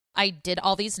I did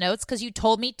all these notes because you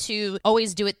told me to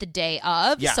always do it the day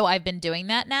of. Yeah. So I've been doing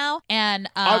that now. And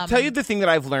I'll tell you the thing that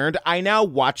I've learned. I now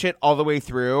watch it all the way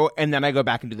through, and then I go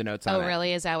back and do the notes on it. Oh,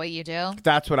 really? Is that what you do?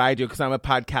 That's what I do because I'm a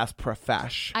podcast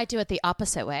profesh. I do it the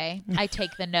opposite way. I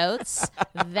take the notes,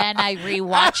 then I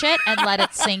rewatch it and let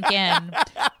it sink in.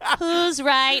 Who's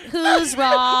right? Who's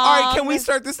wrong? All right, can we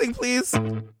start this thing, please?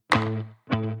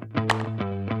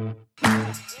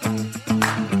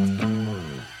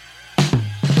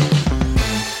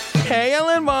 Hey,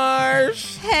 Ellen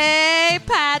Marsh. Hey,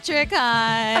 Patrick.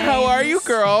 Hi. How are you,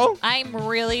 girl? I'm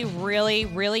really, really,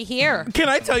 really here. Can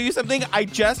I tell you something? I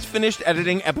just finished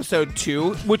editing episode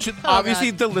 2, which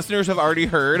obviously God. the listeners have already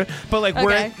heard, but like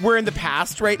Okay. we're in the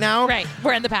past right now. Right.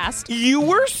 We're in the past. You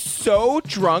were so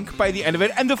drunk by the end of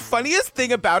it. And the funniest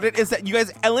thing about it is that you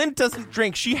guys, Ellen doesn't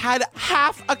drink. She had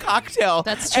half a cocktail.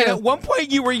 That's true. And at one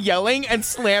point you were yelling and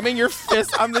slamming your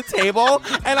fist on the table.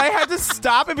 And I had to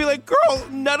stop and be like, girl,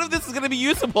 none of this is going to be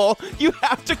usable. You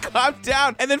have to calm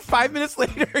down. And then 5 minutes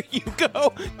later you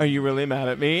go, are you really mad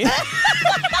at me?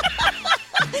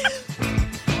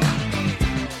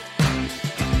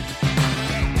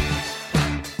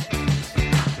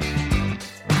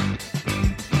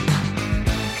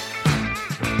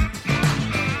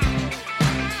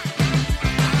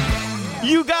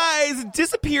 You guys,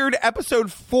 Disappeared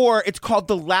episode 4. It's called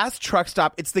The Last Truck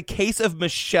Stop. It's the case of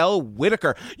Michelle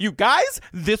Whitaker. You guys,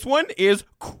 this one is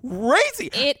crazy.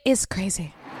 It is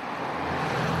crazy.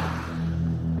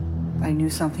 I knew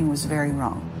something was very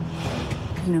wrong.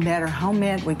 No matter how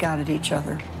mad we got at each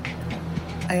other,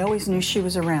 I always knew she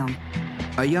was around.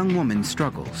 A young woman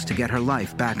struggles to get her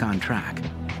life back on track.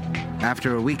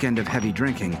 After a weekend of heavy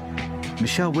drinking,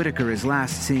 Michelle Whitaker is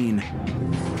last seen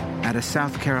at a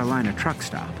South Carolina truck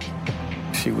stop.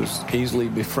 She was easily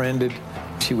befriended.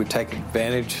 She would take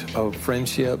advantage of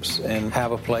friendships and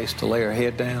have a place to lay her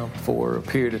head down for a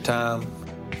period of time.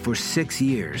 For 6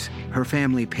 years, her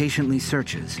family patiently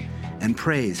searches and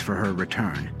prays for her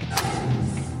return.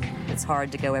 It's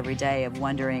hard to go every day of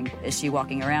wondering, is she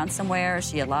walking around somewhere? Is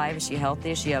she alive? Is she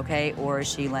healthy? Is she okay? Or is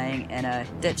she laying in a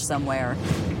ditch somewhere?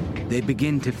 They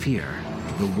begin to fear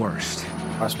the worst.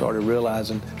 I started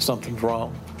realizing something's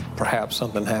wrong. Perhaps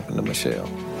something happened to Michelle.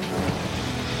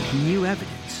 New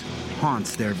evidence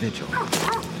haunts their vigil.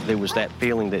 There was that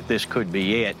feeling that this could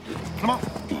be it. Come on.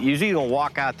 You was either going to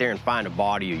walk out there and find a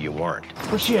body or you weren't.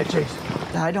 Where's she at, Chase?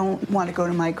 I don't want to go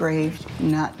to my grave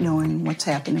not knowing what's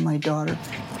happened to my daughter.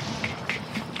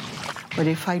 But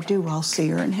if I do, I'll see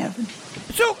her in heaven.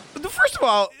 So, first of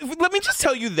all, let me just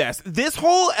tell you this. This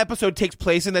whole episode takes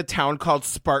place in a town called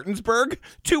Spartansburg,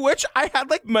 to which I had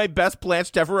like my best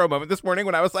Blanche Devereaux moment this morning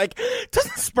when I was like,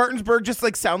 doesn't Spartansburg just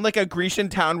like sound like a Grecian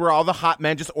town where all the hot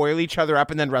men just oil each other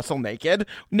up and then wrestle naked?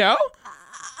 No?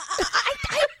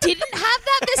 I didn't have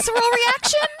that visceral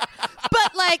reaction,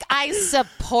 but like I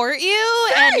support you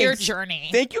and your journey.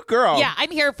 Thank you, girl. Yeah,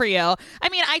 I'm here for you. I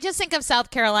mean, I just think of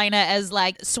South Carolina as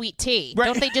like sweet tea. Right.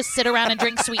 Don't they just sit around and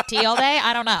drink sweet tea all day?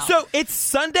 I don't know. So it's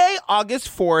Sunday,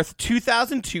 August 4th,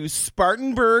 2002,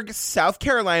 Spartanburg, South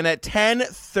Carolina,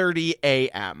 10:30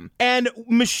 a.m. And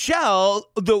Michelle,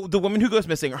 the woman who goes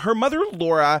missing, her mother,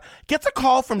 Laura, gets a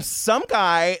call from some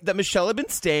guy that Michelle had been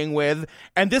staying with,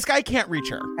 and this guy can't reach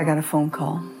her. I got a phone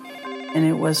call, and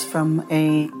it was from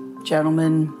a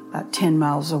gentleman about 10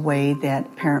 miles away that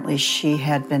apparently she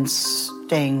had been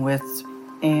staying with.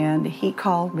 And he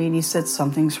called me and he said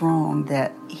something's wrong,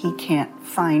 that he can't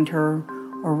find her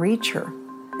or reach her.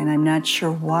 And I'm not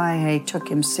sure why I took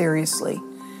him seriously,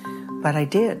 but I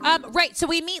did. Right. So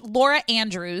we meet Laura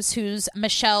Andrews, who's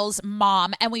Michelle's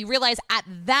mom, and we realize at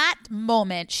that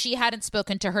moment she hadn't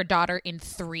spoken to her daughter in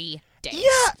 3 days.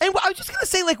 Yeah, and I was just going to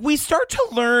say, like, we start to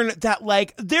learn that,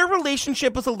 like, their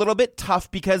relationship was a little bit tough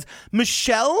because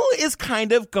Michelle is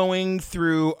kind of going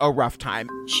through a rough time.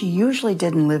 She usually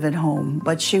didn't live at home,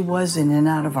 but she was in and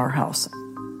out of our house.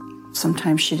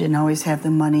 Sometimes she didn't always have the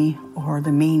money or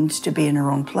the means to be in her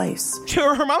own place.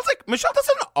 Her mom's like, Michelle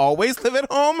doesn't always live at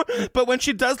home, but when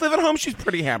she does live at home, she's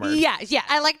pretty hammered. Yeah.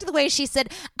 I liked the way she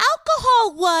said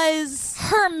alcohol was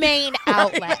her main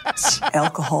outlet.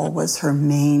 Alcohol was her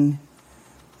main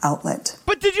outlet.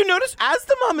 But did you notice, as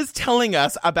the mom is telling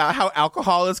us about how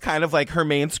alcohol is kind of like her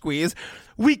main squeeze,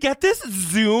 we get this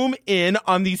zoom in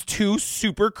on these two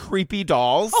super creepy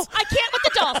dolls. Oh, I can't with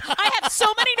the dolls. I have so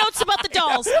many notes about the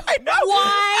dolls. I know.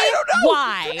 Why? I don't know.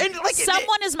 Why? And, like,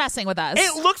 someone is messing with us.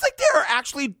 It looks like there are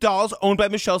actually dolls owned by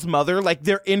Michelle's mother. Like,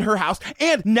 they're in her house.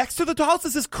 And next to the dolls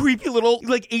is this creepy little,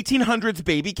 like, 1800s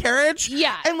baby carriage.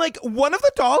 Yeah. And, like, one of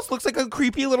the dolls looks like a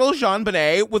creepy little Jean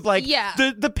Bonnet with, like,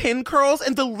 the pin curls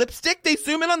and the lipstick. They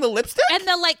zoom in on the lipstick. And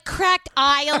the, like, cracked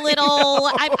eye a little.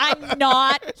 I'm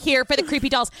not here for the creepy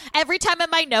dolls. Every time in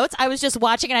my notes, I was just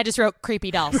watching and I just wrote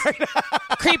creepy dolls.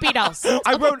 Creepy dolls.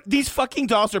 I wrote, these fucking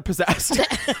dolls are possessed.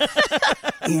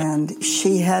 And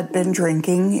she had been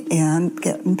drinking and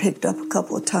getting picked up a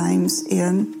couple of times.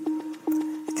 And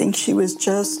I think she was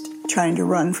just trying to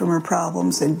run from her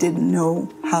problems and didn't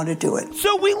know how to do it.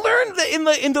 So we learned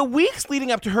that in the weeks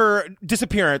leading up to her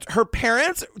disappearance, her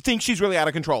parents think she's really out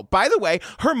of control. By the way,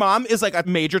 her mom is like a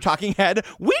major talking head.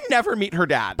 We never meet her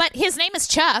dad. But his name is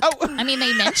Chuck. Oh. I mean,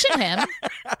 they mention him.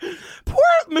 Poor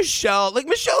Michelle. Like,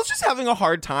 Michelle's just having a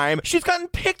hard time. She's gotten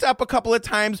picked up a couple of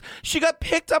times. She got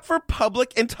picked up for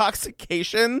public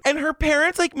intoxication. And her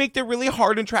parents, like, make the really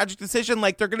hard and tragic decision.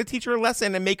 Like, they're going to teach her a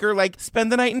lesson and make her, like,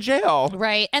 spend the night in jail.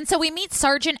 Right. And so we meet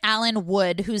Sergeant Alan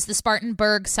Wood, who's the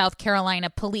Spartanburg, South Carolina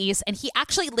police. And he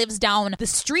actually lives down the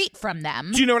street from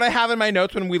them. Do you know what I have in my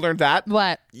notes when we learned that?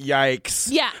 What? Yikes.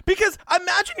 Yeah. Because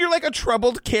imagine you're like a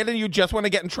troubled kid and you just want to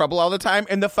get in trouble all the time.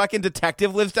 And the fucking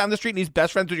detective lives down the street and he's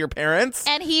best friends with your parents.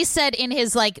 And he said in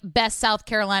his, like, best South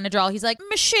Carolina drawl, he's like,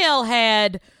 Michelle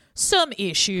had some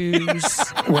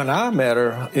issues. When I met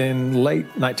her in late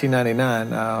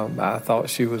 1999, I thought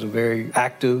she was a very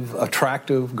active,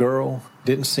 attractive girl.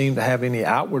 Didn't seem to have any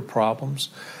outward problems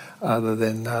other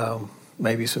than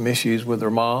maybe some issues with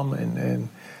her mom and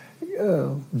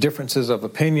differences of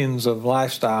opinions of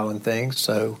lifestyle and things.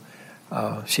 So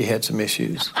she had some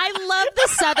issues. I love the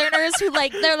Southerners who,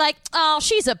 like, they're like, oh,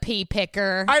 she's a pea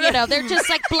picker. You know, they're just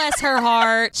like, bless her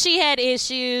heart. She had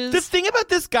issues. The thing about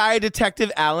this guy,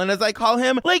 Detective Allen, as I call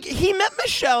him, like, he met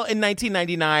Michelle in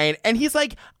 1999, and he's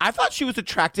like, I thought she was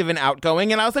attractive and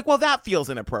outgoing, and I was like, well, that feels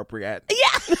inappropriate.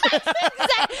 Yeah.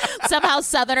 Exactly. Somehow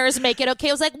Southerners make it okay.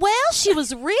 I was like, well, she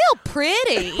was real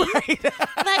pretty. Right.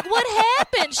 Like, what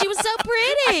happened? She was so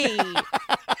pretty.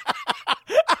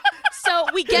 So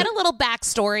we get a little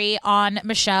backstory on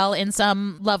Michelle in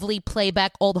some lovely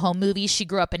playback old home movies. She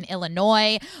grew up in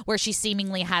Illinois, where she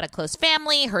seemingly had a close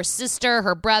family. Her sister,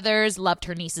 her brothers, loved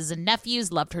her nieces and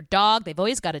nephews, loved her dog. They've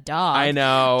always got a dog. I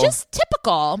know. Just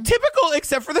typical. Typical,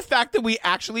 except for the fact that we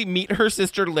actually meet her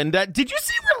sister, Linda. Did you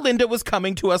see where Linda was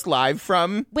coming to us live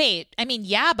from? Wait, I mean,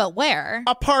 yeah, but where?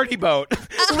 A party boat.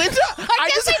 Linda, I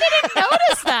guess I didn't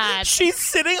notice that. She's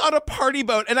sitting on a party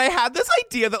boat, and I had this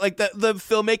idea that, like, the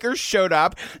filmmakers showed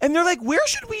up, and they're like, where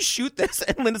should we shoot this?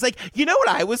 And Linda's like, you know what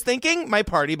I was thinking? My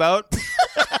party boat.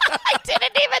 I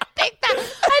didn't even think that.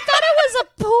 I thought it was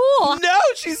a pool. No,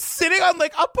 she's sitting on,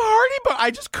 like, a party boat.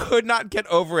 I just could not get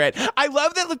over it. I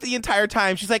love that, like, the entire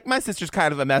time. She's like, my sister's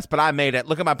kind of a mess, but I made it.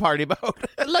 Look at my party boat.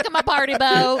 Look at my party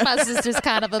boat. My sister's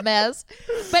kind of a mess.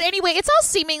 But anyway, it's all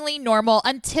seemingly normal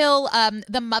until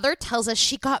the mother tells us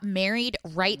she got married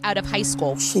right out of high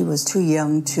school. She was too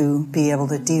young to be able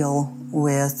to deal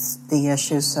with the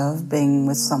issues of being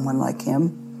with someone like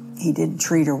him. He didn't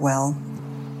treat her well.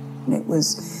 It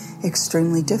was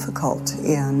extremely difficult,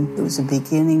 and it was a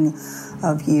beginning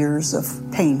of years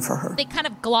of pain for her. They kind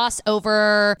of gloss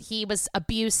over he was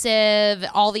abusive,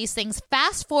 all these things.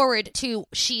 Fast forward to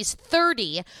she's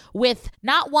 30 with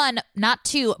not one, not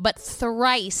two, but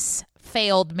thrice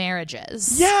failed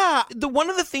marriages. Yeah. One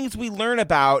of the things we learn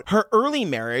about her early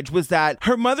marriage was that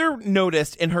her mother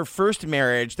noticed in her first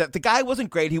marriage that the guy wasn't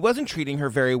great. He wasn't treating her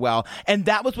very well. And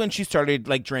that was when she started,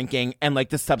 like, drinking and, like,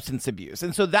 the substance abuse.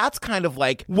 And so that's kind of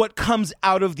like what comes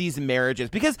out of these marriages.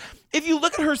 Because if you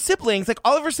look at her siblings, like,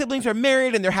 all of her siblings are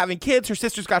married and they're having kids. Her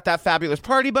sister's got that fabulous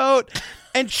party boat.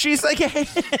 And she's like,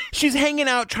 she's hanging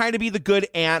out trying to be the good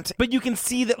aunt. But you can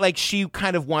see that, like, she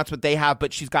kind of wants what they have,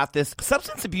 but she's got this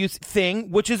substance abuse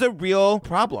thing, which is a real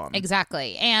problem.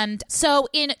 Exactly. And so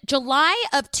in July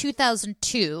of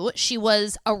 2002, she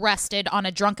was arrested on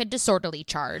a drunken disorderly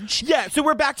charge. Yeah. So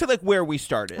we're back to, like, where we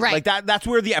started. Right. Like, that's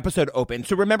where the episode opened.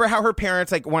 So remember how her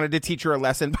parents, like, wanted to teach her a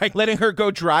lesson by letting her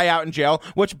go dry out in jail,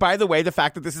 which, by the way, the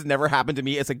fact that this has never happened to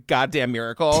me is a goddamn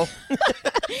miracle.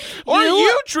 Or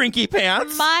you drinky pants.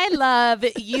 My love,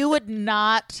 you would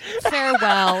not fare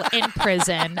well in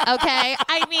prison, okay?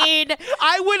 I mean,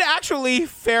 I would actually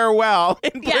fare well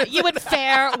in prison. Yeah, you would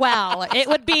fare well. It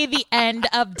would be the end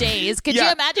of days. Could you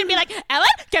imagine being like, Ellen,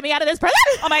 get me out of this prison?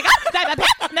 Oh my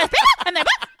God.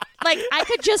 Like, I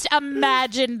could just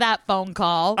imagine that phone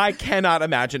call. I cannot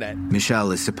imagine it.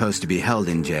 Michelle is supposed to be held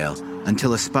in jail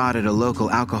until a spot at a local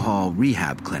alcohol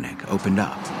rehab clinic opened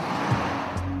up.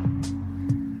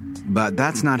 But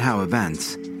that's not how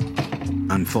events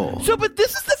unfold. So, but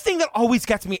this is the thing that always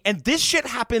gets me, and this shit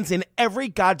happens in every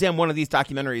goddamn one of these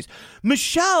documentaries.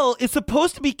 Michelle is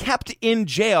supposed to be kept in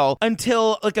jail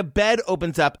until like a bed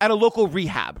opens up at a local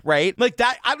rehab, right? Like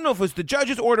that, I don't know if it was the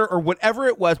judge's order or whatever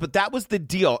it was, but that was the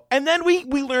deal. And then we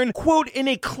learn, quote, in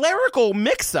a clerical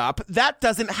mix-up, that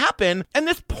doesn't happen, and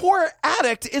this poor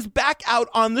addict is back out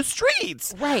on the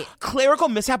streets. Right. Clerical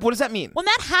mishap, what does that mean? When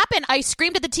that happened, I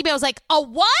screamed at the TV. I was like, a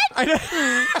what? I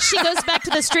know. She goes back to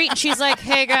the street and she's like,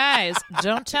 hey guys,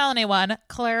 don't tell anyone.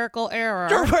 Clerical error.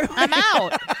 I'm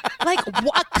out. Like,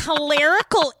 what?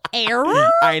 Clerical error?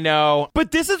 I know.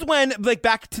 But this is when, like,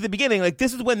 back to the beginning, like,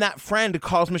 this is when that friend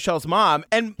calls Michelle's mom,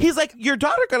 and he's like, your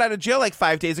daughter got out of jail like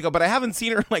 5 days ago, but I haven't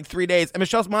seen her in like 3 days. And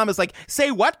Michelle's mom is like,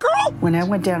 say what, girl? When I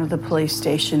went down to the police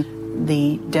station,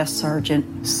 the desk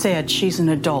sergeant said she's an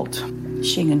adult.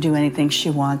 She can do anything she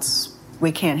wants.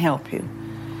 We can't help you.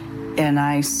 And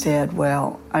I said,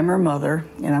 well, I'm her mother,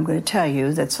 and I'm going to tell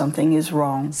you that something is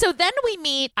wrong. So then we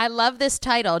meet, I love this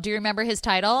title. Do you remember his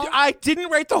title? I didn't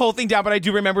write the whole thing down, but I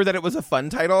do remember that it was a fun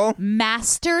title.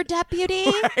 Master Deputy?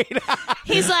 Right.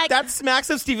 He's like... That smacks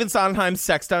of Stephen Sondheim's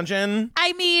Sex Dungeon.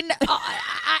 I mean,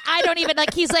 I don't even,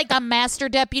 like, he's like a master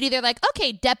deputy. They're like,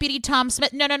 okay, Deputy Tom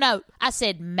Smith. No. I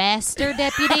said master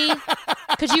deputy.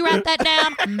 Could you write that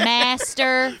down?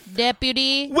 Master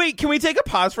deputy. Wait, can we take a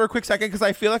pause for a quick second? Because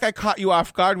I feel like I caught you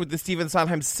off guard with the Stephen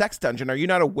Sondheim Sex Dungeon. Are you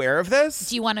not aware of this?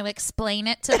 Do you want to explain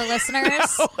it to the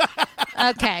listeners?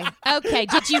 Okay.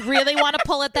 Did you really want to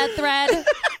pull at that thread?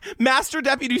 Master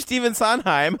Deputy Stephen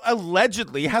Sondheim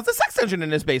allegedly has a sex dungeon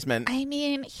in his basement. I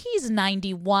mean, he's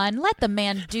 91. Let the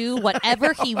man do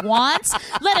whatever he wants.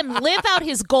 Let him live out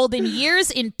his golden years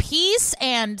in peace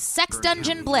and sex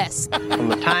dungeon bliss. From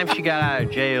the time she got out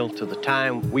of jail to the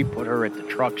time we put her at the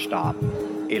truck stop,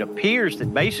 it appears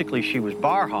that basically she was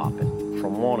bar hopping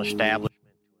from one establishment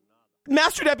to another.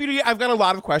 Master Deputy, I've got a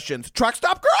lot of questions. Truck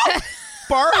stop girl?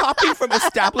 Bar hopping from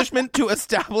establishment to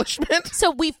establishment?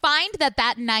 So we find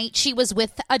that night she was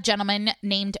with a gentleman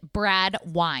named Brad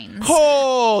Wines.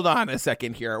 Hold on a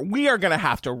second here. We are going to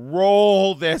have to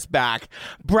roll this back.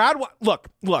 Brad, look,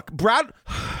 Brad.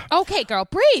 Okay, girl,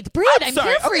 breathe. I'm sorry.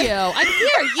 here for you. I'm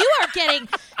here. You are getting,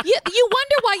 you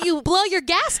wonder why you blow your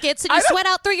gaskets and you sweat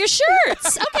out through your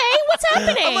shirts. Okay, what's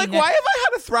happening? I'm like, why have I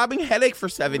had a throbbing headache for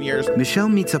 7 years? Michelle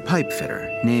meets a pipe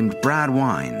fitter named Brad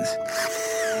Wines.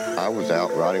 I was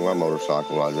out riding my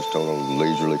motorcycle. I just told on a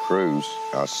leisurely cruise.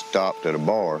 I stopped at a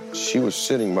bar. She was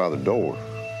sitting by the door,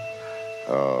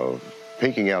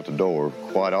 peeking out the door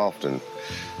quite often.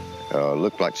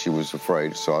 Looked like she was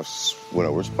afraid, so I went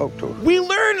over and spoke to her. We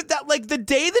learned that, like, the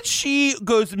day that she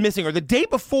goes missing, or the day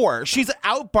before, she's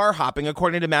out bar hopping,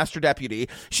 according to Master Deputy.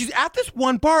 She's at this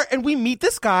one bar, and we meet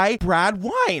this guy, Brad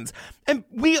Wines. And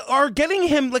we are getting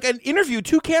him, like, an interview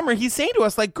to camera. He's saying to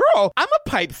us, like, girl, I'm a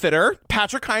pipe fitter.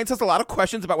 Patrick Hines has a lot of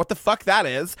questions about what the fuck that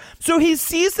is. So he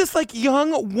sees this, like,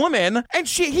 young woman, and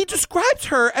he describes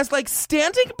her as, like,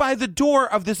 standing by the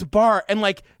door of this bar and,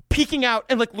 like, peeking out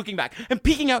and like looking back and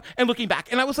peeking out and looking back.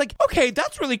 And I was like, okay,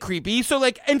 that's really creepy. So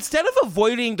like, instead of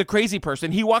avoiding the crazy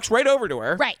person, he walks right over to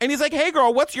her. Right. And he's like, hey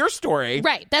girl, what's your story?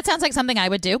 Right. That sounds like something I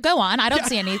would do. Go on. I don't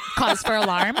see any cause for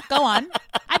alarm. Go on.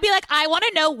 I'd be like, I want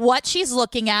to know what she's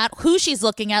looking at, who she's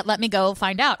looking at. Let me go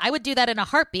find out. I would do that in a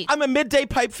heartbeat. I'm a midday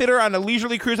pipe fitter on a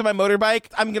leisurely cruise on my motorbike.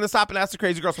 I'm going to stop and ask the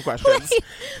crazy girl some questions.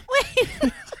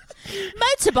 Wait.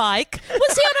 Motorbike?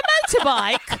 Was he on a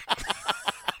motorbike?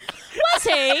 Was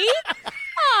he?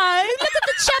 Oh, look at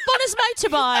the chap on his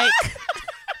motorbike.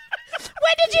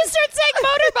 When did you start saying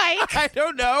motorbike? I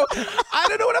don't know. I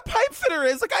don't know what a pipe fitter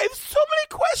is. Like, I have so many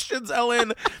questions,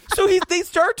 Ellen. So they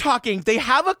start talking. They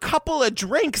have a couple of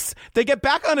drinks. They get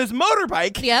back on his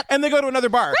motorbike. Yep. And they go to another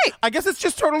bar. Right. I guess it's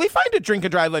just totally fine to drink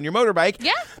and drive on your motorbike.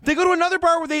 Yeah. They go to another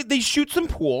bar where they shoot some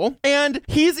pool. And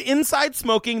he's inside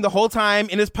smoking the whole time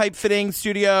in his pipe fitting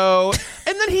studio.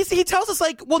 And then he tells us,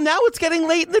 like, well, now it's getting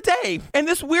late in the day. And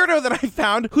this weirdo that I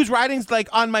found, who's riding, like,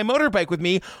 on my motorbike with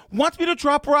me, wants me to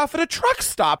drop her off at a truck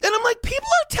stop. And I'm like, people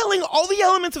are telling all the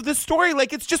elements of this story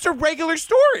like it's just a regular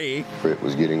story. It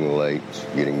was getting late,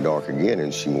 getting dark again,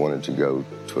 and she wanted to go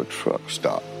to a truck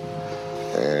stop.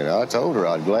 And I told her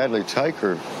I'd gladly take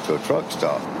her to a truck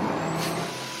stop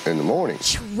in the morning.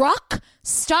 Truck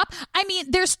stop? I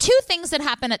mean, there's two things that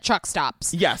happen at truck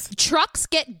stops. Yes. Trucks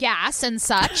get gas and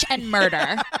such, and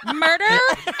murder. Murder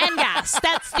and gas.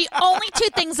 That's the only two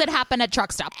things that happen at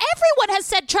truck stop. Everyone has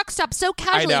said truck stop so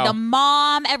casually. I know. The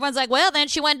mom, everyone's like, well, then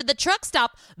she went to the truck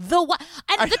stop. The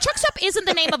truck stop isn't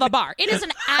the name of a bar. It is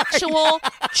an actual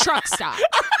truck stop.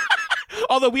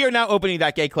 Although we are now opening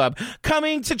that gay club.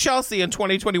 Coming to Chelsea in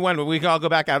 2021 when we can all go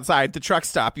back outside. The truck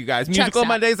stop, you guys. Musical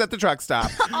Mondays at the truck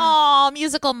stop. Aw,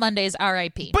 Musical Mondays,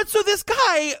 R.I.P. But so this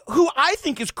guy, who I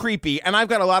think is creepy, and I've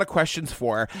got a lot of questions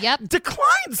for,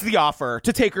 declines the offer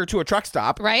to take her to a truck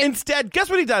stop. Right. Instead, guess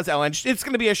what he does, Ellen? It's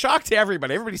going to be a shock to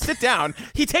everybody. Everybody sit down.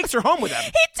 He takes her home with him.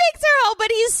 He takes her home,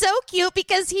 but he's so cute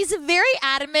because he's very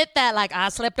adamant that, like, I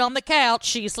slept on the couch,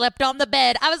 she slept on the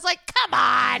bed. I was like, come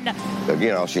on.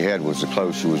 Again, all she had was the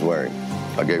clothes she was wearing.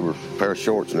 I gave her a pair of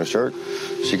shorts and a shirt.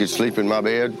 She could sleep in my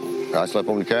bed. I slept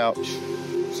on the couch.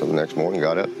 So the next morning,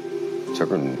 got up, took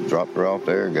her and dropped her off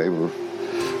there, gave her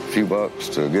a few bucks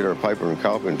to get her a paper and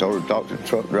copy, and told her to talk to the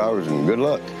truck drivers and good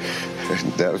luck.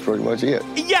 That was pretty much it.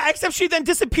 Yeah, except she then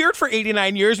disappeared for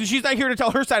 89 years, and she's not here to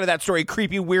tell her side of that story,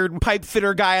 creepy, weird pipe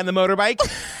fitter guy on the motorbike.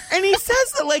 And he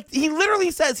says that, like, he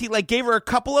literally says he, like, gave her a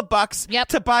couple of bucks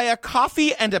to buy a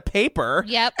coffee and a paper.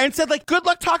 Yep. And said, like, good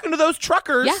luck talking to those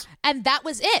truckers. Yeah, and that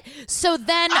was it. So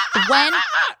then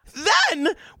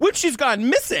when she's gone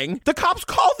missing, the cops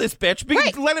call this bitch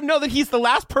because to let him know that he's the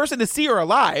last person to see her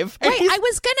alive. Right, I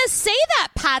was going to say that,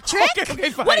 Patrick. Okay,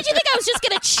 fine. What did you think? I was just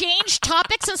going to change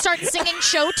topics and start singing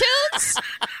show tunes?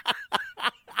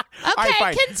 Okay,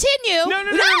 right, continue.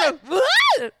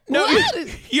 No,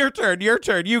 your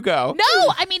turn. You go.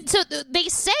 No, I mean, so they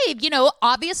say,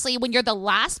 obviously when you're the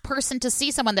last person to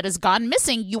see someone that has gone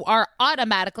missing, you are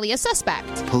automatically a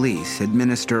suspect. Police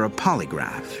administer a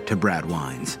polygraph to Brad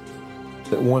Wines.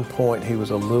 At one point, he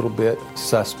was a little bit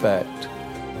suspect,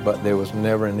 but there was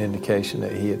never an indication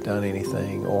that he had done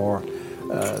anything or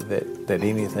that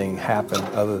anything happened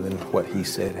other than what he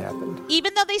said happened.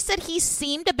 Even though they said he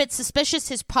seemed a bit suspicious,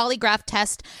 his polygraph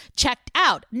test checked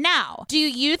out. Now, do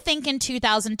you think in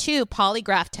 2002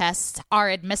 polygraph tests are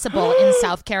admissible in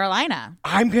South Carolina?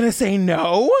 I'm going to say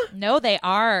no. No, they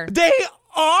are. They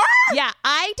are? Yeah,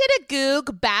 I did a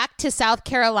Goog back to South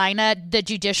Carolina, the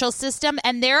judicial system,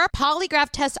 and their polygraph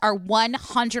tests are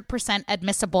 100%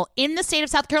 admissible in the state of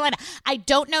South Carolina. I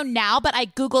don't know now, but I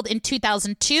Googled in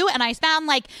 2002, and I found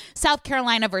like South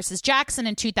Carolina versus Jackson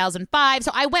in 2005.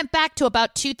 So I went back to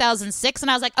about 2006,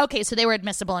 and I was like, okay, so they were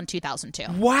admissible in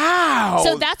 2002. Wow.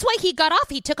 So that's why he got off.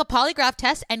 He took a polygraph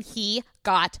test, and he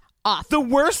got off. The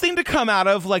worst thing to come out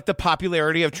of like the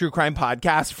popularity of true crime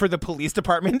podcasts for the police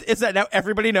department is that now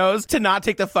everybody knows to not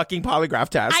take the fucking polygraph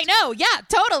test. I know. Yeah,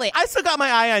 totally. I still got my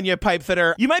eye on you, pipe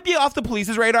fitter. You might be off the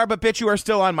police's radar, but bitch, you are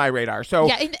still on my radar. So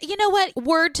yeah, and you know what?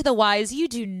 Word to the wise, you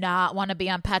do not want to be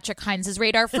on Patrick Hines'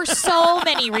 radar for so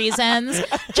many reasons.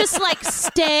 Just like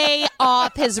stay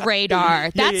off his radar.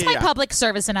 That's my public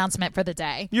service announcement for the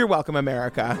day. You're welcome,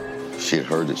 America. She had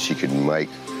heard that she could make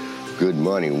good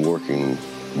money working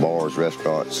bars,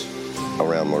 restaurants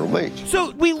around Myrtle Beach.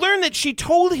 So we learned that she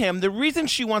told him the reason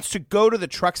she wants to go to the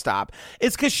truck stop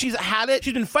is because she's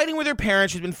been fighting with her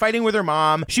parents, she's been fighting with her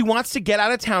mom. She wants to get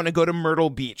out of town and go to Myrtle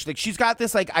Beach. Like she's got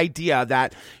this like idea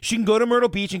that she can go to Myrtle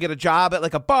Beach and get a job at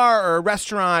like a bar or a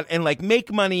restaurant and like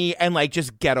make money and like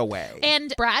just get away.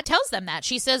 And Brad tells them that.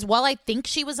 She says, well, I think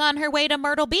she was on her way to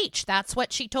Myrtle Beach. That's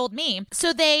what she told me.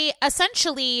 So they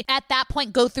essentially at that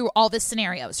point go through all the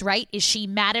scenarios, right? Is she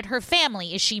mad at her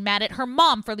family? Is she mad at her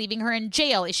mom for leaving her in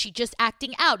jail? Is she just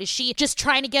acting out? Is she just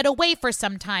trying to get away for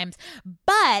sometimes?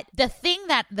 But the thing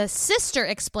that the sister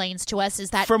explains to us is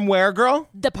that... From where, girl?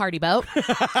 The party boat.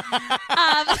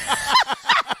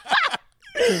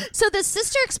 So the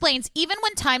sister explains, even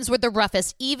when times were the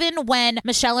roughest, even when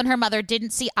Michelle and her mother didn't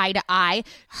see eye to eye,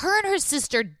 her and her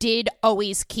sister did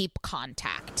always keep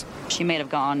contact. She may have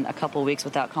gone a couple of weeks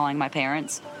without calling my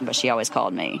parents, but she always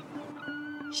called me.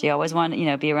 She always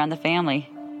wanted, be around the family.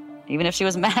 Even if she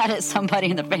was mad at somebody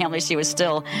in the family, she would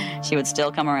still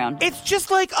come around. It's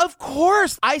just like, of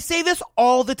course. I say this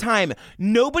all the time.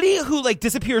 Nobody who like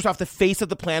disappears off the face of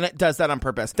the planet does that on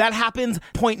purpose. That happens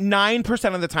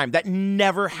 0.9% of the time. That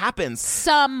never happens.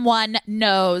 Someone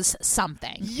knows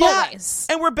something. Yeah. Always.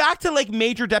 And we're back to like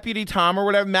Major Deputy Tom or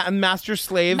whatever, Master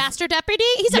Slave. Master Deputy?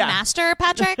 He's a master,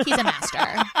 Patrick. He's a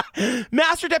master.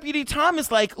 Master Deputy Tom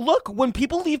is like, look, when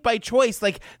people leave by choice,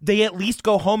 like they at least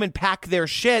go home and pack their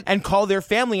shit and call their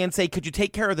family and say, could you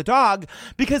take care of the dog?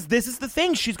 Because this is the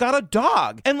thing. She's got a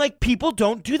dog. And like people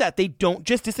don't do that. They don't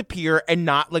just disappear and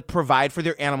not like provide for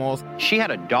their animals. She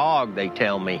had a dog, they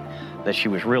tell me, that she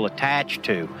was real attached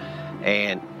to.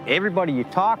 And everybody you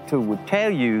talk to would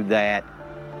tell you that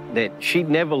she'd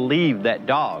never leave that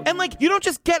dog. And like, you don't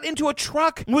just get into a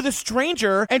truck with a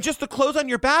stranger and just the clothes on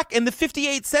your back and the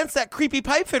 58 cents that creepy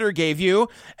pipe fitter gave you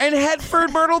and head for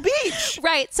Myrtle Beach.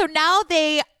 Right. So now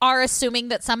they are assuming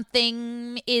that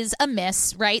something is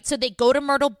amiss, right? So they go to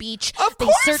Myrtle Beach. Of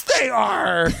course they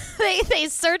are. They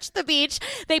search the beach.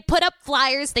 They put up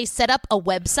flyers. They set up a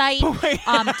website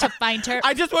to find her.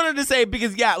 I just wanted to say,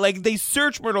 because like they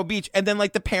search Myrtle Beach, and then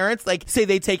like the parents like say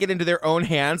they take it into their own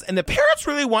hands, and the parents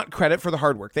really want credit for the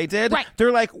hard work they did. Right.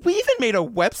 They're like, we even made a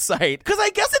website. Because I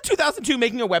guess in 2002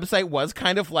 making a website was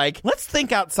kind of like, let's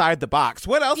think outside the box.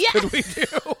 What else could we do?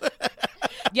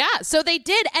 Yeah, so they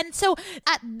did. And so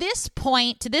at this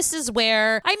point, this is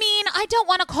where, I mean, I don't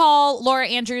want to call Laura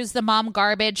Andrews the mom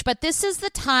garbage, but this is the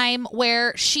time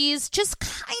where she's just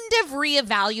kind of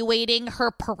reevaluating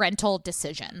her parental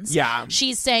decisions. Yeah.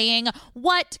 She's saying,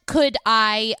 what could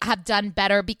I have done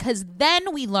better? Because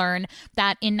then we learn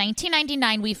that in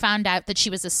 1999, we found out that she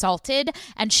was assaulted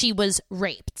and she was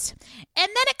raped. And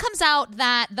then it comes out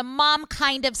that the mom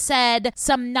kind of said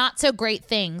some not so great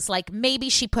things, like maybe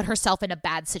she put herself in a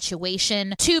bad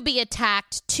situation to be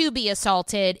attacked, to be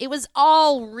assaulted. It was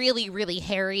all really, really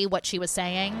hairy what she was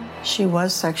saying. She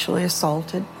was sexually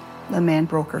assaulted. The man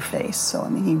broke her face, so I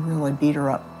mean, he really beat her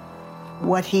up.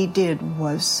 What he did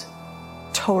was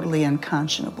totally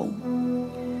unconscionable.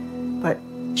 But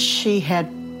she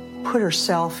had put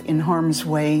herself in harm's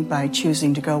way by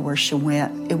choosing to go where she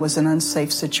went. It was an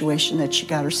unsafe situation that she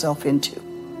got herself into.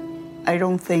 I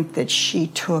don't think that she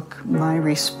took my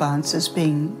response as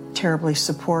being terribly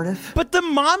supportive. But the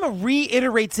mom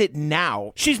reiterates it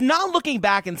now. She's not looking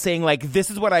back and saying, like, this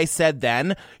is what I said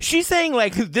then. She's saying,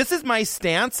 like, this is my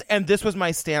stance, and this was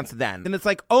my stance then. And it's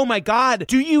like, oh my God,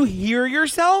 do you hear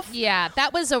yourself? Yeah,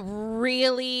 that was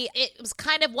it was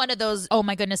kind of one of those, oh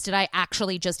my goodness, did I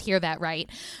actually just hear that right?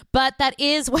 But that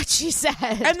is what she said.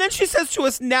 And then she says to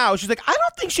us now, she's like, I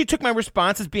don't think she took my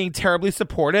response as being terribly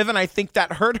supportive, and I think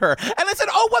that hurt her. And I said,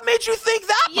 oh, what made you think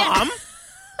that, Mom?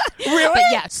 Really? But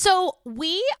yeah, so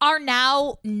we are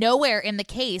now nowhere in the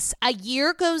case. A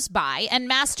year goes by, and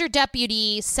Master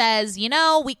Deputy says, we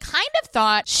kind of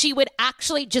thought she would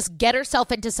actually just get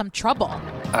herself into some trouble.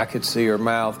 I could see her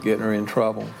mouth getting her in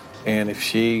trouble. And if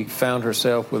she found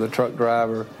herself with a truck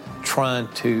driver trying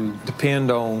to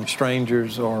depend on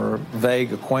strangers or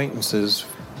vague acquaintances,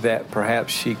 that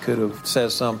perhaps she could have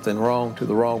said something wrong to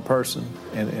the wrong person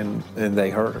and they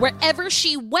hurt her. Wherever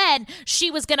she went,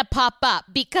 she was going to pop up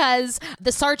because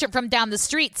the sergeant from down the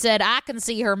street said, I can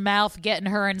see her mouth getting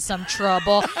her in some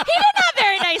trouble. He didn't have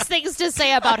very nice things to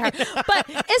say about her.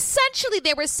 But essentially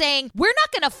they were saying, we're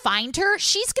not going to find her.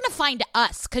 She's going to find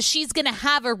us because she's going to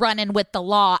have a run-in with the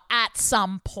law at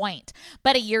some point.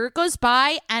 But a year goes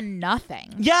by and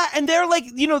nothing. Yeah, and they're like,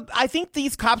 I think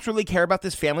these cops really care about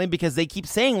this family because they keep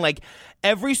saying, like,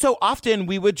 every so often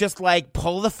we would just like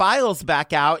pull the files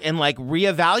back out and like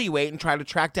reevaluate and try to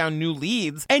track down new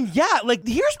leads. And yeah, like,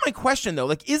 here's my question though,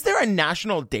 like, is there a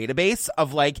national database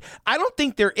of like, I don't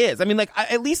think there is. I mean, like,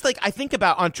 at least like I think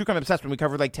about on True Crime Obsessed when we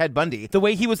covered like Ted Bundy, the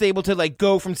way he was able to like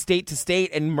go from state to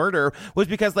state and murder was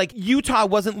because like Utah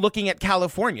wasn't looking at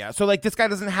California. So like this guy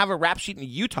doesn't have a rap sheet in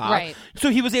Utah. Right.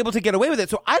 So he was able to get away with it.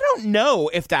 So I don't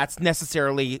know if that's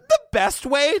necessarily the best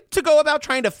way to go about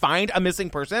trying to find a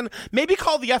missing person. Maybe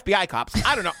call the FBI cops.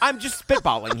 I don't know. I'm just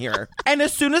spitballing here. And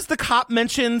as soon as the cop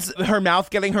mentions her mouth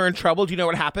getting her in trouble, do you know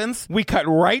what happens? We cut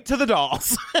right to the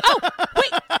dolls. Oh,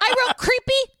 wait, I wrote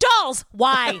creepy dolls.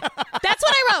 Why? That's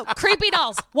what I wrote. Creepy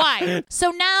dolls. Why?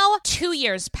 So now 2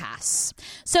 years pass.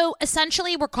 So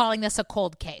essentially we're calling this a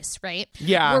cold case, right?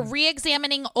 Yeah. We're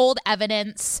re-examining old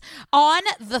evidence. On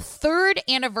the 3rd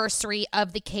anniversary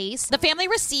of the case, the family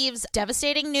receives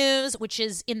devastating news, which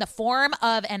is in the form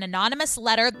of an anonymous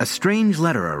letter. A strange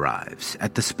letter arrives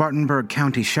at the Spartanburg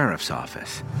County Sheriff's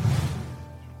Office.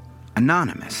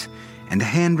 Anonymous and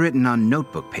handwritten on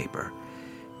notebook paper,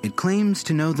 it claims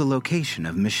to know the location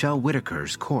of Michelle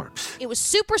Whitaker's corpse. It was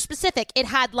super specific. It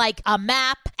had like a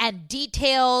map and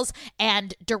details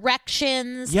and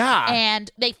directions. Yeah. And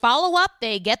they follow up.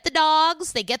 They get the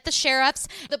dogs. They get the sheriffs.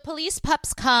 The police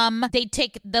pups come. They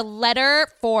take the letter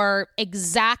for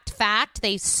exact fact.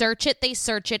 They search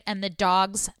it. And the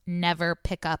dogs never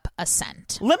pick up a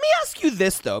scent. Let me ask you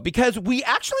this, though, because we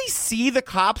actually see the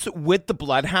cops with the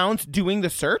bloodhounds doing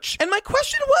the search. And my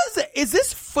question was, is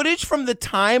this footage from the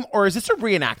time or is this a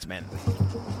reenactment?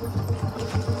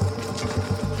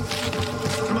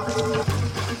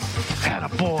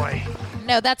 Attaboy.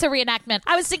 no, that's a reenactment.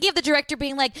 I was thinking of the director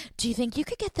being like, do you think you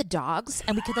could get the dogs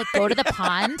and we could like go to the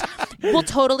pond? We'll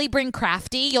totally bring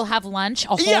Crafty. You'll have lunch, a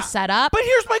whole setup. But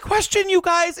here's my question, you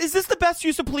guys. Is this the best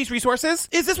use of police resources?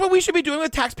 Is this what we should be doing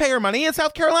with taxpayer money in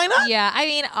South Carolina? Yeah, I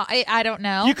mean, I don't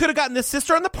know. You could have gotten the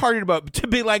sister on the party boat to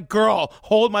be like, girl,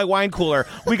 hold my wine cooler.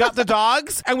 We got the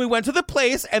dogs and we went to the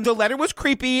place and the letter was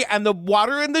creepy and the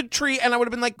water in the tree. And I would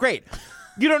have been like, great.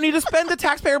 You don't need to spend the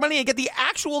taxpayer money and get the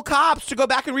actual cops to go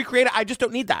back and recreate it. I just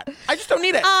don't need that. I just don't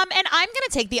need it. And I'm going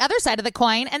to take the other side of the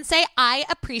coin and say I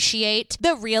appreciate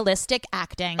the realistic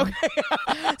acting. Okay.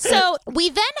 So we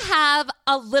then have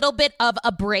a little bit of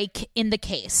a break in the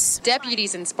case.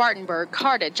 Deputies in Spartanburg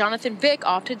carted Jonathan Vick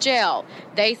off to jail.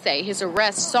 They say his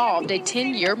arrest solved a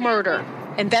 10-year murder.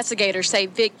 Investigators say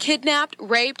Vick kidnapped,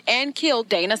 raped, and killed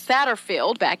Dana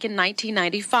Satterfield back in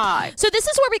 1995. So this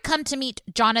is where we come to meet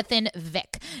Jonathan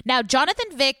Vick. Now,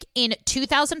 Jonathan Vick in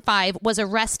 2005 was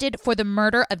arrested for the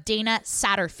murder of Dana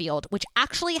Satterfield, which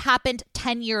actually happened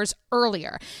 10 years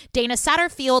earlier. Dana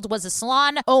Satterfield was a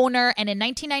salon owner, and in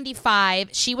 1995,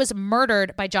 she was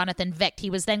murdered by Jonathan Vick. He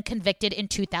was then convicted in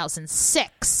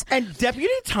 2006. And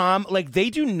Deputy Tom, like, they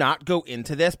do not go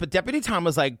into this, but Deputy Tom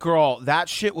was like, girl, that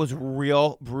shit was real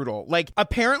brutal. Like,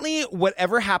 apparently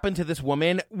whatever happened to this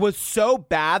woman was so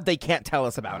bad they can't tell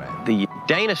us about it. The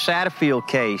Dana Satterfield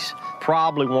case,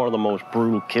 probably one of the most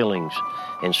brutal killings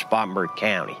in Spartanburg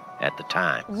County at the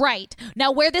time. Right.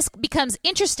 Now, where this becomes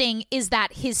interesting is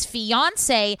that his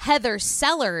fiancée, Heather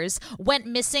Sellers, went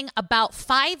missing about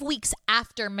 5 weeks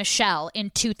after Michelle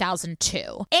in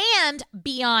 2002. And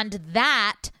beyond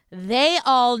that, they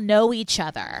all know each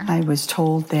other. I was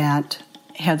told that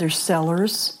Heather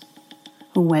Sellers,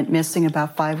 who went missing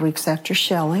about 5 weeks after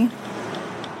Shelley,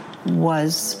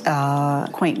 was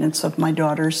acquaintance of my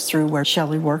daughter's through where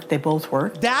Shelley worked. They both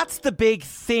worked. That's the big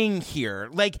thing here.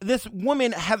 Like, this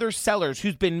woman, Heather Sellers,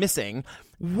 who's been missing,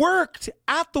 worked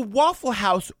at the Waffle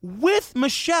House with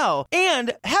Michelle,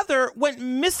 and Heather went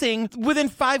missing within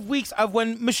 5 weeks of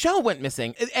when Michelle went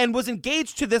missing and was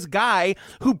engaged to this guy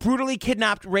who brutally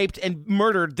kidnapped, raped, and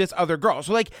murdered this other girl.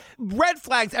 So, like, red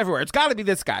flags everywhere. It's got to be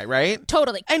this guy, right?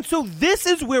 Totally. And so this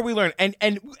is where we learn, and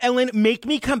Ellen, make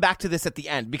me come back to this at the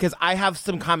end because I have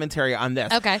some commentary on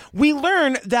this. Okay. We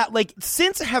learn that, like,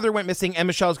 since Heather went missing and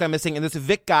Michelle's gone missing and this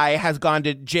Vic guy has gone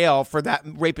to jail for that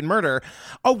rape and murder,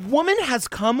 a woman has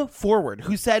come forward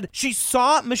who said she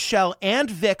saw Michelle and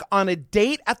Vic on a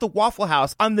date at the Waffle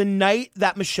House on the night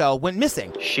that Michelle went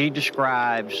missing. She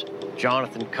describes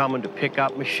Jonathan coming to pick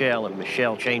up Michelle and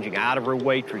Michelle changing out of her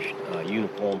waitress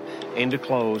uniform into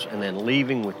clothes and then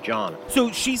leaving with Jonathan.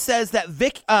 So she says that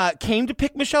Vic came to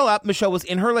pick Michelle up. Michelle was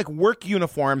in her like work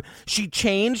uniform. She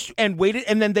changed and waited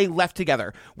and then they left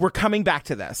together. We're coming back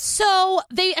to this. So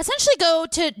they essentially go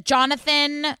to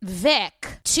Jonathan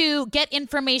Vick to get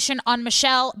information on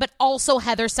Michelle, but also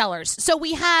Heather Sellers. So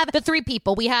we have the three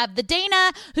people. We have the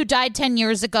Dana who died 10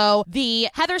 years ago, the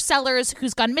Heather Sellers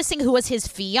who's gone missing, who was his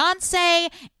fiance,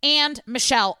 and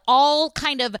Michelle, all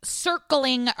kind of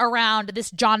circling around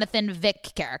this Jonathan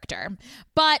Vick character.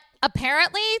 But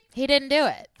apparently, he didn't do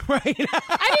it. Right. I mean,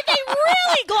 they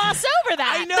really gloss over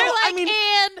that. I know. They're like,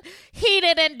 and he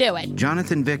didn't do it.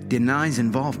 Jonathan Vick denies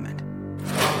involvement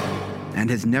and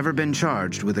has never been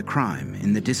charged with a crime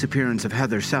in the disappearance of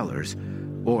Heather Sellers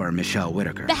or Michelle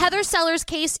Whitaker. The Heather Sellers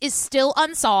case is still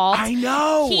unsolved. I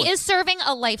know. He is serving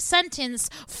a life sentence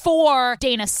for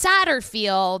Dana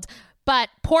Satterfield, but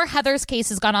poor Heather's case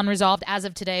has gone unresolved as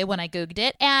of today when I Googled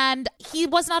it, and he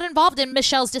was not involved in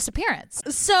Michelle's disappearance.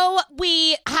 So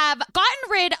we have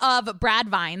gotten rid of Brad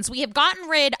Vines. We have gotten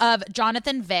rid of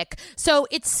Jonathan Vick. So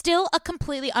it's still a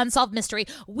completely unsolved mystery.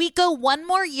 We go one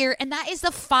more year, and that is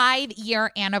the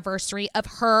 5-year anniversary of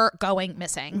her going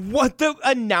missing. What the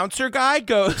announcer guy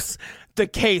goes, the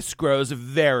case grows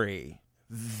very,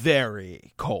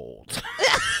 very cold.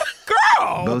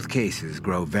 Girl! Both cases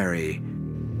grow very,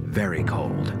 very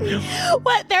cold.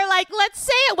 What? They're like, let's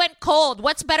say it went cold.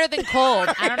 What's better than cold?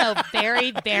 I don't know.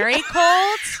 Very, very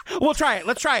cold? We'll try it.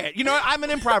 Let's try it. You know what? I'm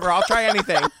an improver. I'll try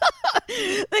anything.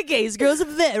 The case grows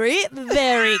very,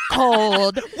 very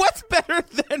cold. What's better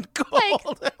than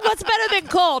cold? Like, what's better than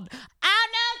cold? I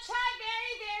don't know. Try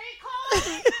very,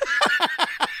 very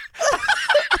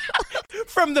cold.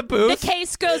 From the booth? The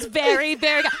case grows very,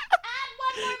 very cold. Add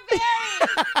one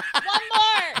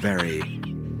more. Very,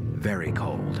 very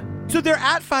cold. So they're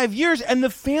at 5 years and the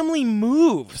family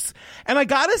moves. And I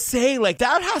gotta say, like,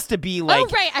 that has to be like... Oh,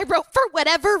 right. I wrote, for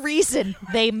whatever reason,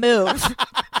 they move.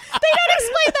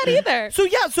 don't explain that either.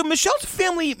 So Michelle's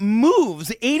family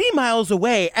moves 80 miles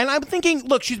away, and I'm thinking,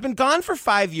 look, she's been gone for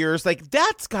 5 years. Like,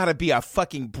 that's gotta be a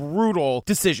fucking brutal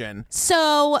decision.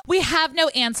 So we have no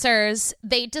answers.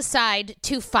 They decide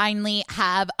to finally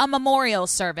have a memorial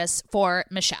service for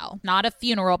Michelle, not a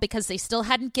funeral, because they still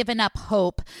hadn't given up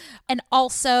hope. And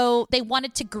also, they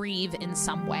wanted to grieve in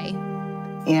some way.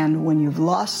 And when you've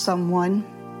lost someone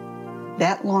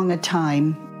that long a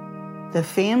time, the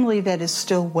family that is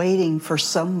still waiting for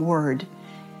some word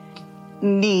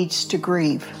needs to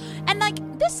grieve. And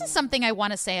this is something I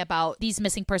want to say about these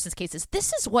missing persons cases.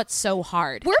 This is what's so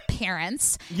hard. We're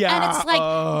parents. Yeah. And it's like,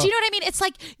 do you know what I mean? It's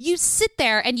like you sit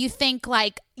there and you think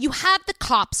you have the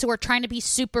cops who are trying to be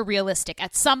super realistic.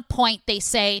 At some point they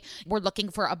say, we're looking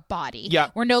for a body. Yeah.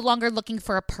 We're no longer looking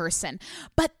for a person.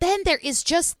 But then there is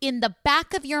just in the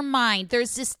back of your mind,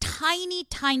 there's this tiny,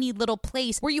 tiny little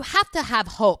place where you have to have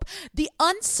hope. The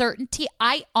uncertainty,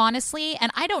 I honestly,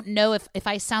 and I don't know if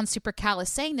I sound super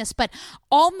callous saying this, but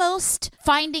almost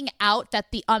finding out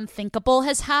that the unthinkable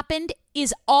has happened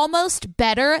is almost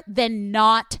better than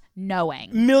not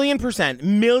knowing. 1,000,000%.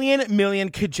 Million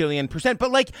cajillion percent.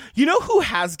 But you know who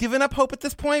has given up hope at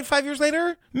this point 5 years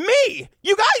later? Me.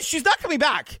 You guys, she's not coming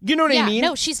back. You know what I mean?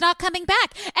 No, she's not coming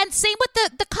back. And same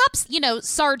with the cops,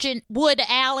 Sergeant Wood,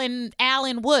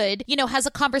 Alan Wood, has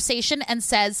a conversation and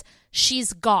says,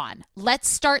 she's gone. Let's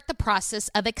start the process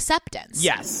of acceptance.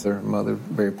 Yes. Their mother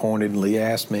very pointedly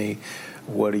asked me,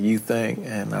 what do you think?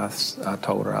 And I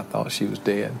told her I thought she was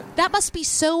dead. That must be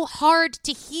so hard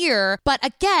to hear. But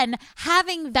again,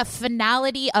 having the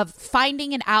finality of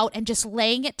finding it out and just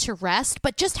laying it to rest,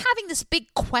 but just having this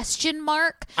big question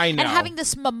mark I know. and having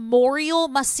this memorial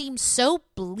must seem so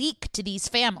bleak to these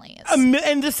families.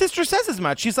 And the sister says as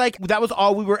much. She's like, that was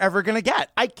all we were ever going to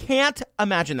get. I can't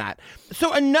imagine that.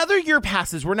 So another year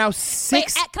passes. We're now 6.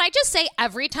 Wait, can I just say,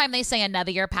 every time they say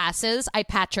another year passes, I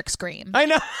Patrick scream. I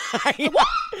know.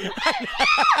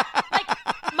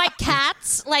 My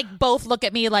cats both look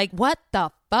at me like, what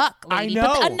the fuck, lady? I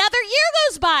know. But another year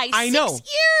goes by. I know. 6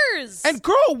 years. And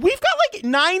girl, we've got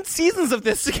 9 seasons of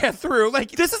this to get through.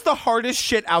 This is the hardest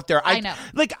shit out there. I know.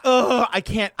 I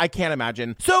can't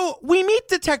imagine. So we meet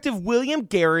Detective William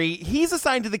Gary. He's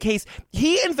assigned to the case.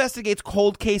 He investigates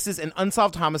cold cases and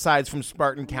unsolved homicides from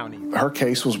Spartan County. Her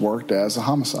case was worked as a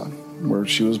homicide, where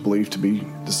she was believed to be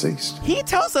deceased. He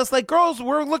tells us, girls,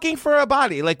 we're looking for a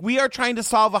body. We are trying to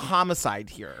solve a homicide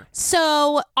here.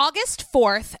 So August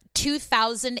 4th,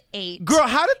 2008. Girl,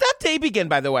 how did that day begin,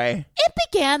 by the way? It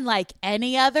began like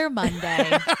any other Monday.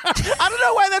 I don't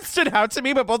know why that stood out to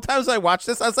me, but both times I watched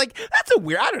this, I was like, that's a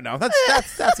weird, I don't know.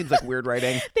 That seems like weird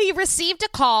writing. They received a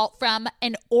call from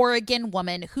an Oregon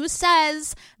woman who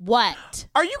says, what?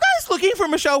 Are you guys looking for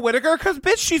Michelle Whitaker? Because,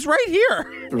 bitch, she's right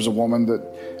here. There was a woman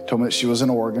that told me that she was in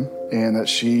Oregon and that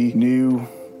she knew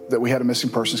that we had a missing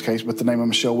persons case with the name of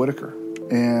Michelle Whitaker.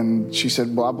 And she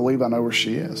said, well, I believe I know where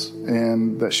she is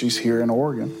and that she's here in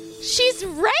Oregon. She's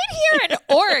right here in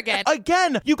Oregon.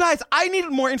 Again, you guys, I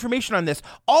needed more information on this.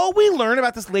 All we learned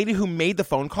about this lady who made the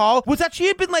phone call was that she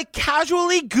had been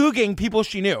casually Googling people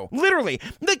she knew. Literally.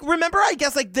 Remember, I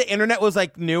guess the internet was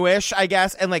newish, I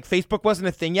guess, and Facebook wasn't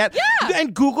a thing yet. Yeah.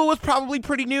 And Google was probably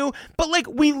pretty new. But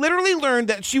we literally learned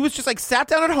that she was just sat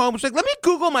down at home. She's let me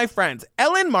Google my friends.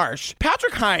 Ellen Marsh,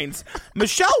 Patrick Hines,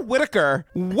 Michelle Whitaker.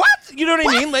 What? You know what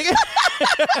I mean?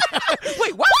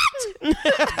 Wait, what?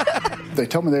 They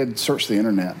told me they had searched the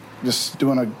internet, just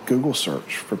doing a Google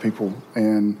search for people,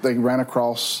 and they ran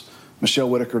across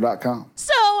MichelleWhitaker.com.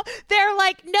 So they're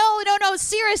like, no,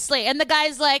 seriously. And the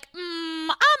guy's like, I'm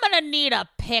going to need a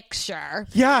picture.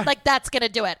 Yeah. That's going to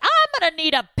do it. I'm going to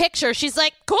need a picture. She's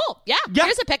like, cool. Yeah,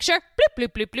 here's a picture. Bloop,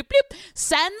 bloop, bloop, bloop, bloop.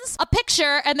 Sends a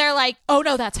picture, and they're like, oh,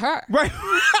 no, that's her. Right.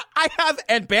 I have,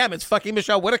 and bam, it's fucking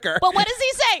Michelle Whitaker. But what does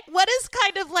he say? What is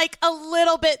kind of a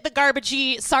little bit the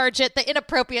garbagey sergeant, the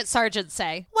inappropriate sergeant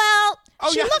say? Well,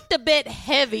 she looked a bit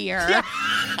heavier. Yeah.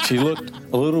 She looked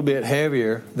a little bit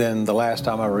heavier than the last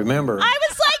time I remember. I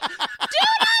was like, do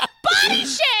not body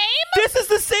shame. This is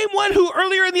the same one who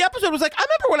earlier in the episode was I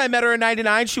remember when I met her in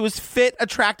 99, she was fit,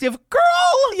 attractive. Girl!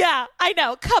 Yeah, I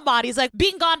know. Come on. He's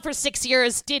being gone for 6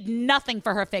 years did nothing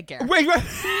for her figure. Right.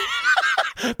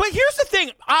 But here's the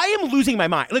thing. I am losing my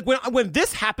mind. When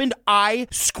this happened, I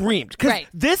screamed. Because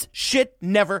this shit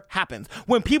never happens.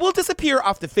 When people disappear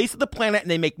off the face of the planet and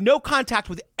they make no contact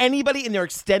with anybody in their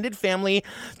extended family,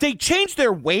 they change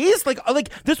their ways.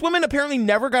 This woman apparently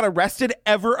never got arrested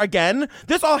ever again.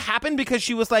 This all happened because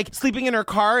she was sleeping in her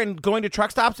car and going to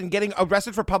truck stops and getting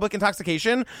arrested for public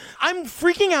intoxication. I'm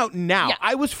freaking out now. Yeah.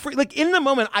 I was in the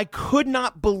moment, I could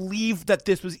not believe that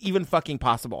this was even fucking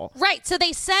possible. Right. So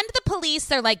they send the police.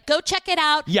 They're like, go check it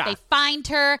out. Yeah. They find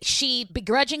her. She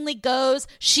begrudgingly goes.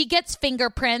 She gets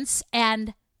fingerprints,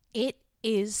 and it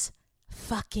is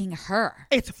fucking her.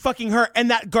 It's fucking her.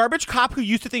 And that garbage cop who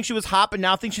used to think she was hot but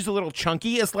now thinks she's a little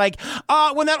chunky is like,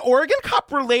 when that Oregon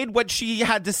cop relayed what she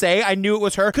had to say, I knew it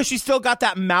was her because she still got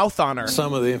that mouth on her.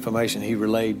 Some of the information he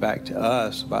relayed back to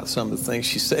us about some of the things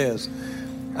she says,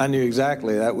 I knew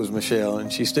exactly that was Michelle,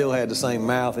 and she still had the same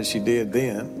mouth as she did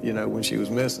then, when she was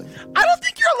missing. I don't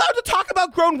think you're allowed to talk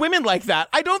about grown women like that.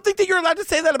 I don't think that you're allowed to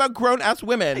say that about grown-ass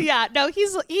women. Yeah, no,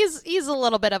 he's a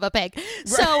little bit of a pig.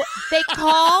 So they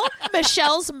call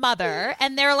Michelle's mother,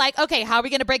 and they're like, okay, how are we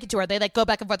going to break it to her? They go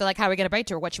back and forth. They're like, how are we going to break it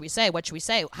to her? What should we say? What should we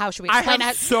say? How should we explain I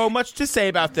have so much to say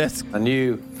about this. I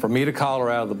knew for me to call her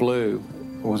out of the blue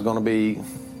was going to be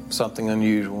something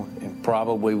unusual and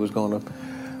probably was going to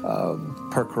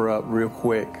perk her up real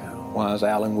quick while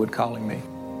Alan Wood calling me.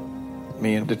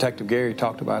 Me and Detective Gary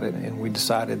talked about it, and we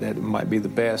decided that it might be the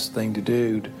best thing to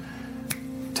do to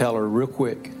tell her real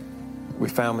quick, we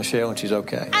found Michelle and she's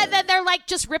okay. And then they're like,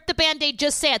 just rip the Band-Aid,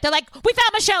 just say it. They're like, we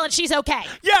found Michelle and she's okay.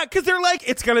 Yeah, because they're like,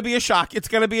 it's going to be a shock. It's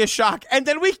going to be a shock. And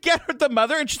then we get her the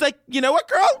mother, and she's like, you know what,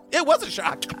 girl? It was a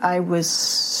shock. I was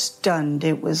stunned.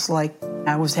 It was like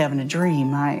I was having a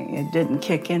dream. It didn't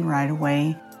kick in right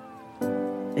away.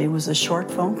 It was a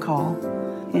short phone call,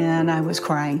 and I was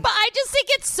crying. But I just think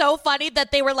it's so funny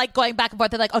that they were like going back and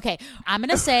forth. They're like, okay, I'm going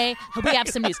to say we have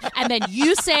some news. And then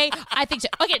you say, I think so.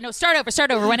 Okay, no, start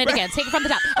over. Run it again. Take it from the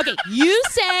top. Okay, you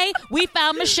say we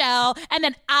found Michelle, and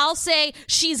then I'll say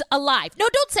she's alive. No,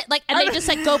 don't say and they just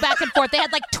go back and forth. They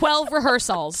had 12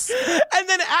 rehearsals. And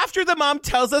then after the mom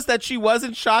tells us that she was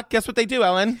in shock, guess what they do,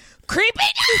 Ellen? Creepy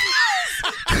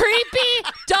dolls! Creepy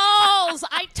dolls!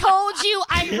 I told you,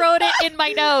 I wrote it in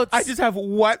my notes. I just have,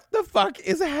 what the fuck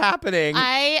is happening?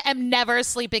 I am never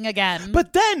sleeping again.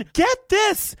 But then, get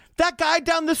this. That guy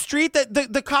down the street,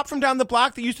 the cop from down the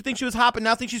block that used to think she was hot but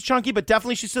now thinks she's chunky, but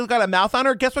definitely she's still got a mouth on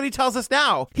her. Guess what he tells us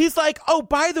now? He's like, oh,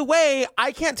 by the way,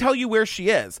 I can't tell you where she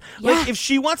is. Yeah. If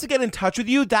she wants to get in touch with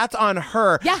you, that's on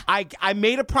her. Yeah. I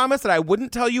made a promise that I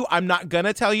wouldn't tell you. I'm not going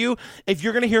to tell you. If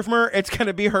you're going to hear from her, it's going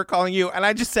to be her calling you. And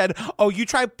I just said, oh, you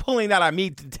try pulling that on me,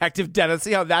 Detective Dennis.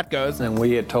 See how that goes. And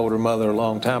we had told her mother a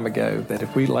long time ago that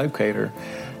if we locate her,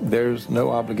 there's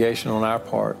no obligation on our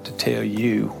part to tell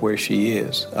you where she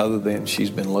is other than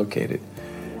she's been located.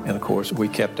 And of course, we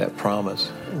kept that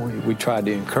promise. We tried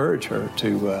to encourage her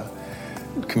to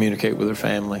communicate with her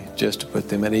family just to put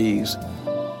them at ease.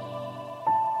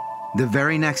 The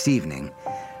very next evening,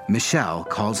 Michelle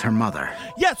calls her mother.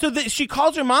 Yeah, so she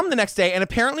calls her mom the next day, and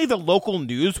apparently the local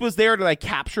news was there to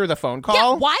capture the phone call.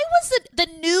 Yeah, why was the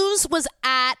news was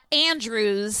at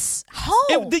Andrew's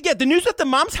home? The news at the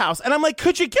mom's house. And I'm like,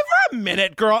 could you give her a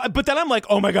minute, girl? But then I'm like,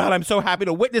 oh my God, I'm so happy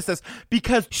to witness this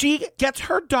because she gets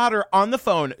her daughter on the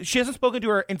phone. She hasn't spoken to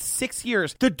her in 6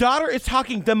 years. The daughter is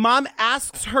talking. The mom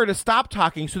asks her to stop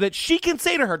talking so that she can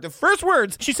say to her the first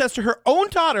words she says to her own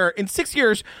daughter in 6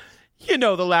 years. You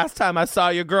know, the last time I saw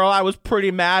you, girl, I was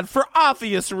pretty mad for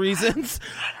obvious reasons.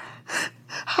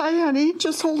 Hi, honey.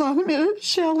 Just hold on a minute,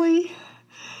 Shelley.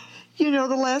 You know,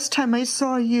 the last time I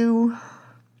saw you,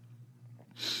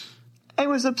 I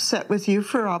was upset with you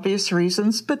for obvious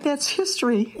reasons, but that's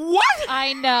history. What?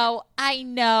 I know.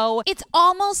 It's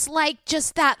almost like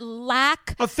just that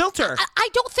lack of filter. I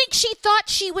don't think she thought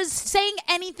she was saying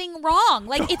anything wrong.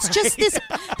 It's just this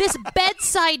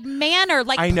bedside manner.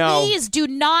 Please do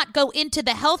not go into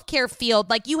the healthcare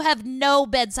field. You have no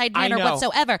bedside manner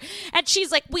whatsoever. And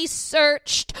she's like, we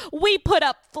searched, we put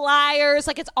up flyers.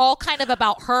 It's all kind of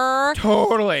about her.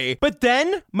 Totally. But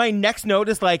then my next note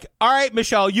is all right,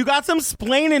 Michelle, you got some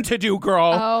splaining to do,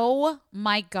 girl. Oh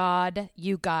my God,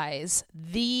 you guys.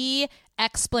 The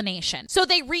explanation. So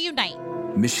they reunite.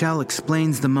 Michelle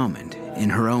explains the moment in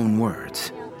her own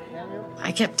words.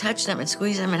 I kept touching him and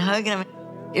squeezing him and hugging him.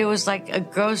 It was like a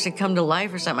ghost had come to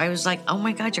life or something. I was like, oh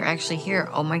my God, you're actually here.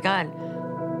 Oh my God.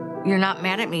 You're not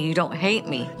mad at me. You don't hate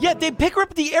me. Yeah, they pick her up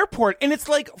at the airport, and it's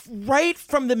right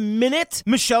from the minute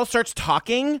Michelle starts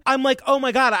talking, I'm like, oh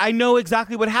my God, I know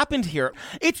exactly what happened here.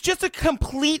 It's just a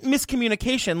complete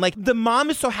miscommunication. The mom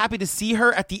is so happy to see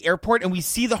her at the airport, and we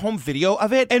see the home video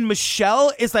of it, and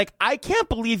Michelle is like, I can't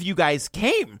believe you guys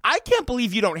came. I can't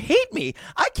believe you don't hate me.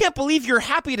 I can't believe you're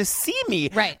happy to see me.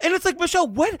 Right. And it's like, Michelle,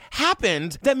 what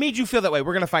happened that made you feel that way?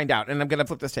 We're going to find out, and I'm going to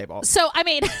flip this table. So,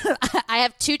 I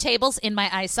have two tables in my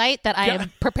eyesight that I am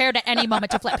prepared at any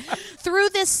moment to flip. Through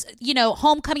this,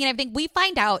 homecoming and everything, we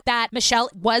find out that Michelle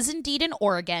was indeed in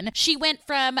Oregon. She went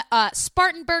from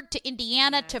Spartanburg to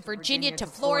Indiana to Virginia to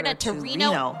Florida to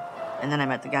Reno. And then I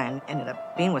met the guy and ended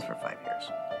up being with for 5 years.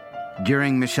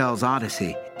 During Michelle's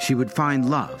odyssey, she would find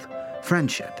love,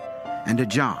 friendship, and a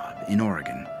job in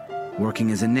Oregon,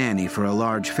 working as a nanny for a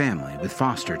large family with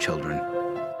foster children.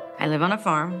 I live on a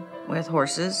farm with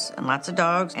horses and lots of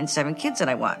dogs and 7 kids that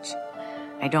I watch.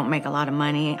 I don't make a lot of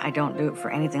money. I don't do it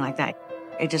for anything like that.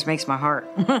 It just makes my heart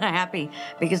happy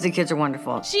because the kids are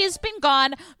wonderful. She has been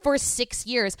gone for 6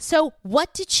 years. So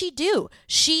what did she do?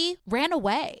 She ran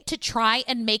away to try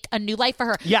and make a new life for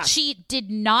her. Yeah. She did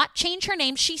not change her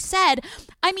name. She said,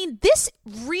 I mean, this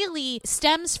really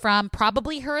stems from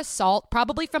probably her assault,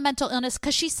 probably from mental illness,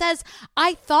 because she says,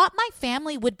 I thought my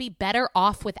family would be better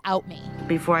off without me.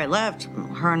 Before I left,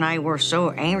 her and I were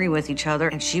so angry with each other,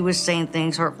 and she was saying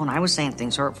things hurtful, and I was saying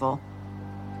things hurtful.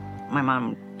 My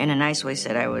mom, in a nice way,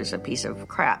 said I was a piece of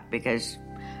crap because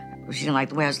she didn't like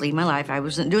the way I was leading my life. I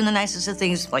wasn't doing the nicest of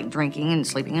things, like drinking and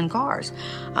sleeping in cars.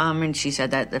 And she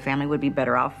said that the family would be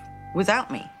better off without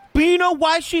me. But you know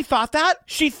why she thought that?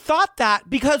 She thought that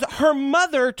because her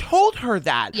mother told her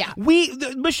that. Yeah.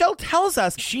 Michelle tells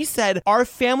us, she said, our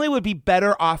family would be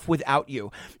better off without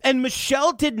you. And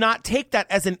Michelle did not take that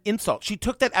as an insult. She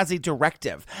took that as a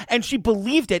directive. And she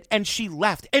believed it and she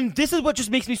left. And this is what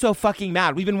just makes me so fucking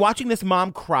mad. We've been watching this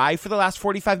mom cry for the last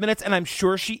 45 minutes and I'm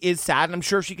sure she is sad. And I'm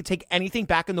sure if she could take anything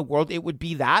back in the world, it would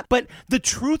be that. But the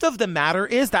truth of the matter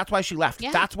is that's why she left.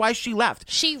 Yeah. That's why she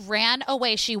left. She ran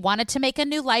away. She wanted to make a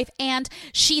new life. And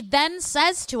she then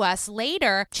says to us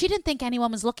later, she didn't think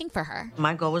anyone was looking for her.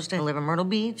 My goal was to live in Myrtle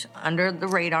Beach, under the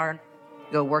radar,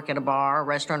 go work at a bar, a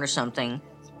restaurant or something.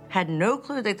 Had no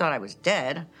clue they thought I was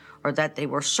dead or that they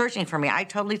were searching for me. I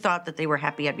totally thought that they were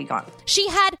happy I'd be gone. She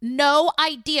had no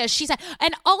idea. She said,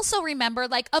 and also remember,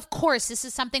 like, of course, this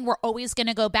is something we're always going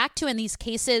to go back to in these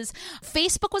cases.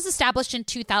 Facebook was established in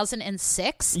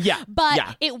 2006. Yeah.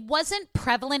 But it wasn't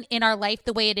prevalent in our life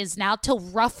the way it is now till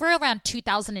roughly around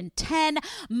 2010.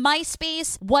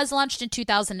 MySpace was launched in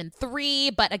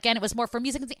 2003, but again, it was more for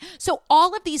music. So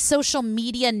all of these social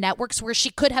media networks where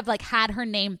she could have like had her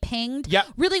name pinged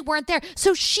really weren't there.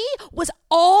 So she was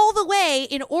all the way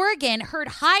in Oregon, heard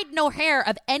hide no hair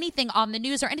of anything on the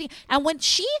news or anything. And when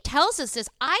she tells us this,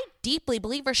 I deeply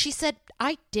believe her. She said,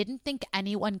 I didn't think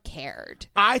anyone cared.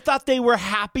 I thought they were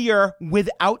happier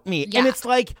without me. Yeah. And it's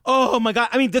like, oh my God.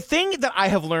 I mean, the thing that I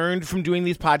have learned from doing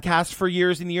these podcasts for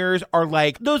years and years are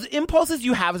like those impulses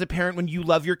you have as a parent when you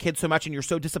love your kid so much and you're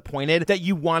so disappointed that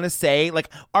you want to say, like,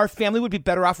 our family would be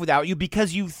better off without you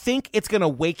because you think it's going to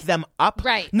wake them up.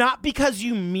 Right. Not because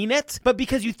you mean it, but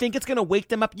because you think it's going to wake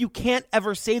them up. You can't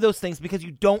ever say those things because you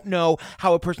don't know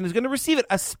how a person is going to receive it,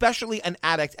 especially an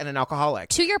addict and an alcoholic.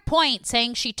 To your point,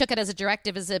 saying she took it as a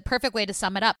directive is a perfect way to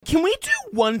sum it up. Can we do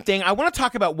one thing? I want to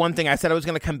talk about one thing. I said I was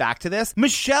going to come back to this.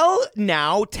 Michelle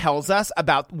now tells us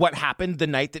about what happened the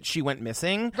night that she went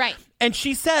missing. Right. And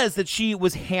she says that she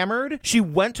was hammered. She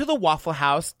went to the Waffle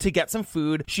House to get some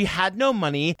food. She had no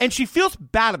money and she feels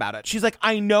bad about it. She's like,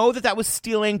 I know that was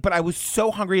stealing, but I was so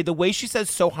hungry. The way she says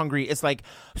so hungry is like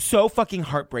so fucking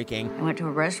heartbreaking. I went to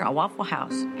a restaurant, a Waffle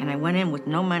House, and I went in with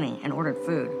no money and ordered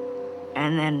food.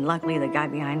 And then luckily the guy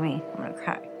behind me, I'm going to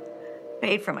cry,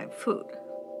 paid for my food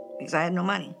because I had no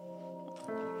money.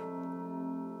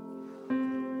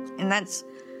 And that's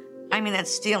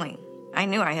stealing. I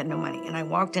knew I had no money, and I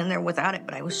walked in there without it,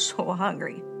 but I was so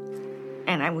hungry.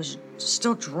 And I was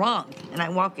still drunk, and I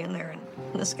walk in there,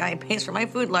 and this guy pays for my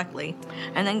food, luckily,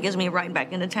 and then gives me a ride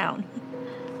back into town.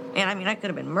 And, I mean, I could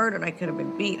have been murdered, I could have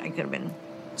been beat, I could have been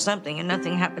something, and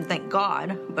nothing happened, thank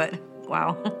God, but...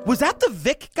 Wow. Was that the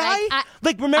Vic guy?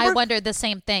 Remember? I wondered the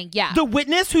same thing. Yeah. The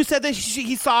witness who said that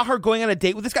he saw her going on a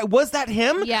date with this guy. Was that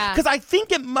him? Yeah. Because I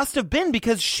think it must have been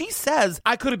because she says,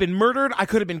 I could have been murdered. I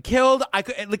could have been killed.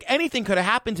 Anything could have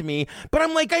happened to me. But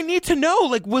I'm like, I need to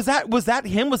know, was that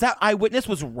him? Was that eyewitness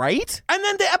was right? And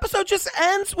then the episode just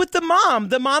ends with the mom.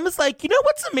 The mom is like, you know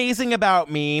what's amazing about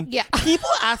me? Yeah. People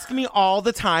ask me all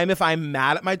the time if I'm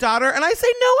mad at my daughter. And I say,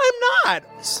 no, I'm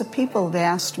not. So people have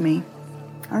asked me,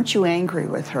 aren't you angry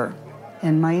with her?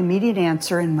 And my immediate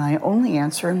answer and my only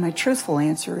answer and my truthful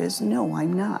answer is no,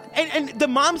 I'm not. And the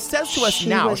mom says to us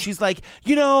she's like,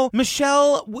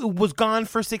 Michelle was gone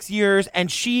for 6 years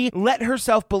and she let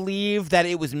herself believe that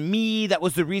it was me that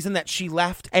was the reason that she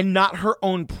left and not her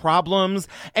own problems.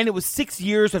 And it was 6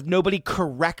 years of nobody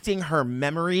correcting her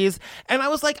memories. And I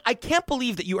was like, I can't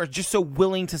believe that you are just so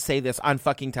willing to say this on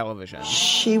fucking television.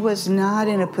 She was not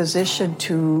in a position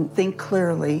to think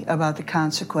clearly about the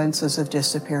consequences of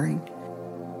disappearing.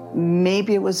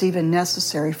 Maybe it was even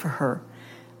necessary for her.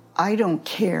 I don't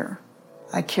care.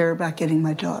 I care about getting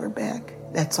my daughter back.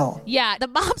 That's all. Yeah, the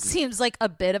mom seems like a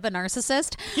bit of a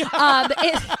narcissist in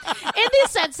the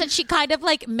sense that she kind of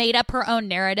like made up her own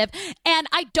narrative. And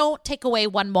I don't take away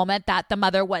one moment that the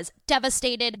mother was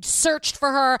devastated, searched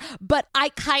for her, but I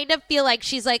kind of feel like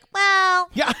she's like, well,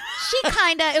 yeah. She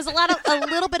kind of, it was a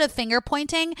little bit of finger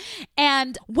pointing.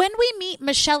 And when we meet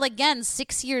Michelle again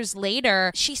 6 years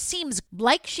later, she seems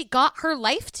like she got her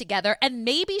life together, and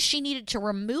maybe she needed to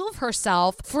remove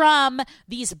herself from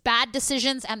these bad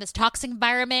decisions and this toxic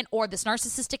environment or this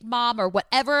narcissistic mom or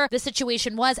whatever the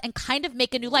situation was, and kind of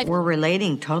make a new life. We're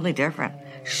relating totally different.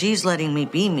 She's letting me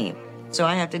be me, so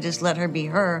I have to just let her be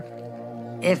her.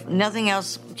 If nothing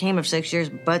else came of 6 years,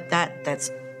 but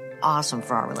that's awesome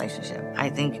for our relationship. I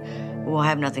think we'll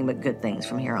have nothing but good things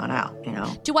from here on out, you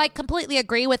know? Do I completely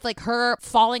agree with like her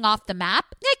falling off the map?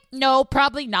 No,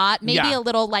 probably not. Maybe a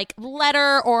little like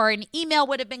letter or an email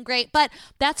would have been great, but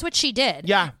that's what she did.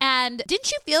 Yeah. And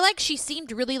didn't you feel like she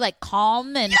seemed really like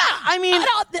calm? And yeah, I mean, and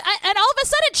all of a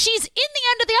sudden she's in the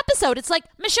end of the episode. It's like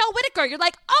Michelle Whitaker. You're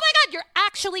like, oh my God, you're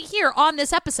actually here on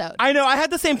this episode. I know. I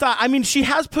had the same thought. I mean, she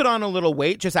has put on a little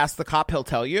weight. Just ask the cop. He'll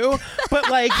tell you. But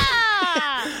like,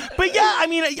 but yeah, I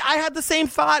mean, I had the same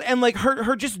thought, and like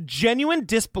her just genuine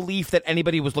disbelief that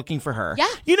anybody was looking for her. Yeah.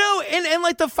 You know, and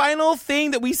like the final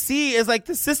thing that we see is like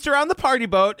the sister on the party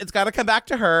boat. It's got to come back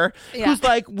to her. Yeah. Who's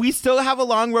like, we still have a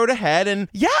long road ahead. And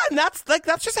yeah, and that's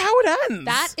just how it ends.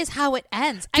 That is how it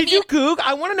ends. Did you Goog?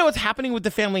 I want to know what's happening with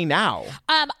the family now.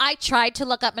 I tried to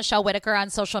look up Michelle Whitaker on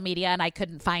social media and I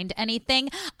couldn't find anything.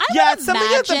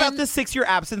 Something about the 6-year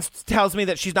absence tells me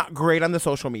that she's not great on the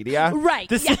social media.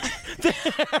 Right.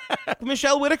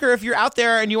 Michelle Whitaker, if you're out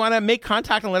there and you want to make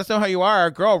contact and let us know how you are,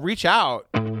 girl, reach out.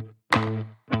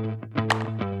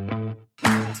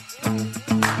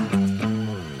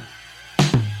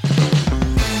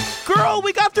 Girl,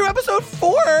 we got through episode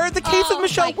 4, the case of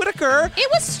Michelle Whitaker. It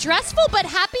was stressful, but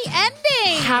happy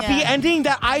ending. Happy ending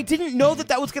that I didn't know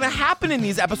that was going to happen in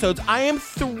these episodes. I am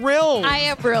thrilled. I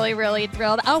am really, really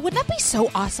thrilled. Oh, wouldn't that be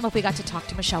so awesome if we got to talk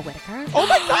to Michelle Whitaker? Oh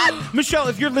my God. Michelle,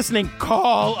 if you're listening,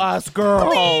 call us, girl.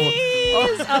 Please.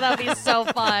 Oh, that would be so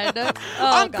fun.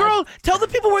 Girl, tell the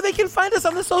people where they can find us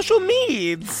on the social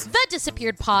medias. The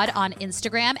Disappeared Pod on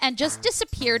Instagram and just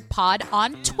Disappeared Pod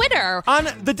on Twitter. On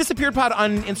the Disappeared Pod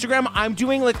on Instagram, I'm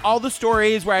doing like all the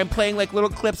stories where I'm playing like little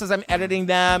clips as I'm editing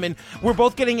them, and we're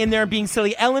both getting in there and being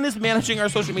silly. Ellen is managing our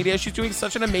social media. She's doing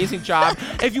such an amazing job.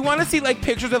 If you want to see like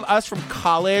pictures of us from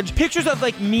college, pictures of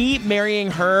like me marrying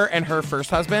her and her first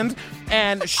husband,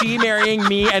 and she marrying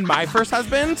me and my first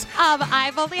husband.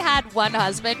 I've only had one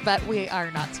husband, but we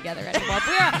are not together anymore.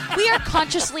 We are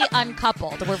consciously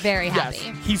uncoupled. We're very happy.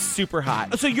 Yes, he's super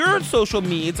hot. So your social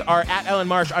medias are at Ellen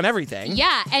Marsh on everything.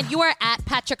 Yeah, and you are at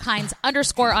Patrick Hines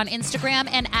 _ on Instagram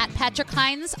and at Patrick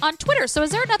Hines on Twitter. So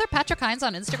is there another Patrick Hines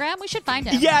on Instagram? We should find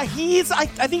him. Yeah, I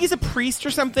think he's a priest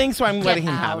or something, so I'm letting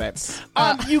him have it.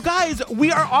 You guys,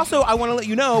 we are also, I want to let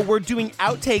you know, we're doing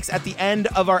outtakes at the end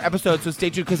of our episodes, so stay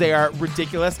tuned because they are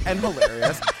ridiculous and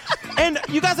hilarious. And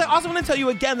you guys, I also want to tell you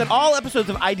again that all episodes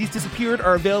of ID's Disappeared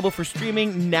are available for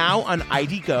streaming now on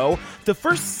ID Go. The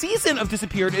first season of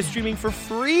Disappeared is streaming for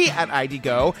free at ID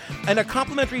Go, and a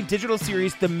complimentary digital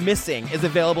series, The Missing, is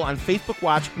available on Facebook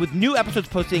Watch, with new episodes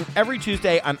posting every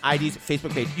Tuesday on ID's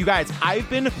Facebook page. You guys, I've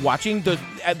been watching those,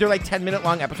 they're like 10-minute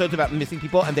long episodes about missing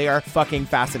people, and they are fucking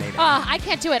fascinating. I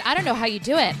can't do it. I don't know how you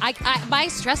do it. My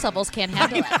stress levels can't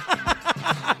handle it.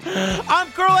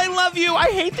 Girl, I love you. I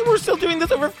hate that we're still doing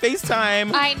this over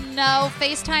FaceTime. I know.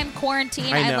 FaceTime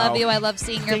quarantine. I love you. I love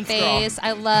seeing your face. Girl.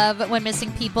 I love when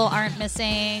missing people aren't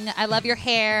missing. I love your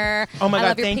hair. Oh my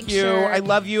God, thank you. I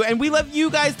love you. And we love you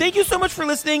guys. Thank you so much for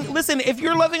listening. Listen, if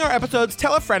you're loving our episodes,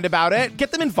 tell a friend about it.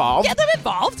 Get them involved. Get them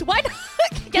involved? Why not?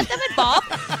 Get them involved.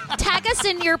 Tag us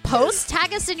in your posts.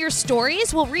 Tag us in your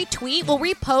stories. We'll retweet. We'll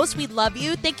repost. We love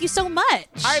you. Thank you so much.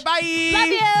 All right, bye. Love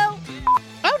you.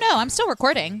 Oh no, I'm still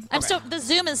recording. The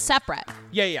Zoom is separate.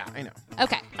 Yeah, I know.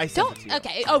 Okay. I sent it to you.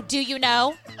 Okay. Oh, do you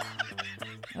know?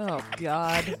 Oh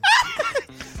God.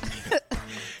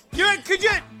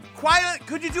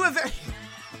 Could you do a very...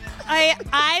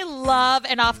 I love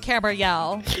an off-camera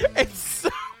yell. It's so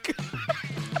good.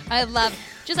 I love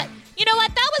just like, you know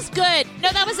what? That was good.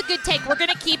 No, that was a good take. We're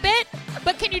gonna keep it.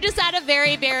 But can you just add a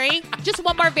very, very? Just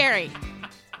one more very.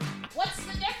 What's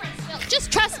the difference, Phil?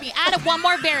 Just trust me. Add one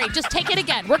more very. Just take it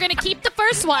again. We're gonna keep the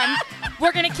first one.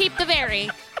 We're gonna keep the very.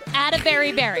 Add a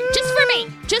very, very. Just for me.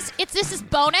 This is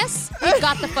bonus. We've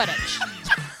got the footage.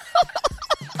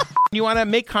 You want to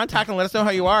make contact and let us know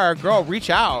how you are, girl, reach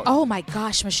out. Oh my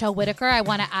gosh, Michelle Whitaker, I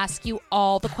want to ask you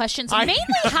all the questions. Mainly,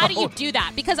 how do you do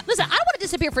that? Because, listen, I don't want to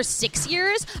disappear for 6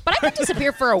 years, but I could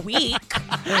disappear for a week.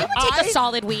 I would take a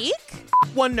solid week.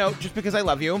 One note, just because I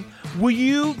love you, will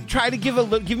you try to give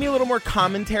me a little more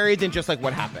commentary than just like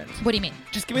what happened? What do you mean?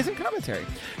 Just give me some commentary.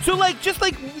 So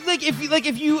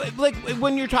if you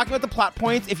when you're talking about the plot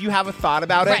points, if you have a thought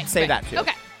about it, say that too.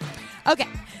 Okay.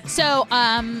 So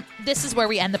this is where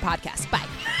we end the podcast. Bye.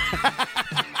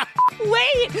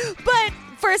 Wait, but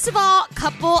first of all,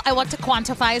 I want to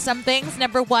quantify some things.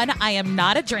 Number one, I am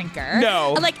not a drinker.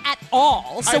 No. Like, at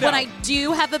all. So when I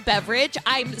do have a beverage,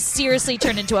 I'm seriously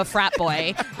turned into a frat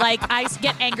boy. Like, I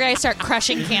get angry, I start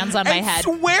crushing cans on my head.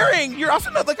 Swearing. You're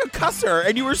also not like a cusser,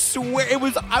 and you were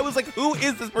I was like, who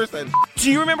is this person?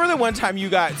 Do you remember the one time you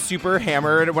got super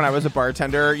hammered when I was a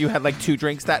bartender? You had like 2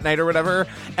 drinks that night or whatever,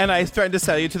 and I threatened to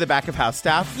sell you to the back of house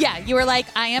staff? Yeah, you were like,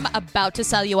 I am about to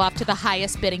sell you off to the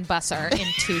highest bidding busser in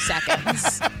 2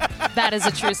 seconds. That is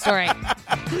a true story.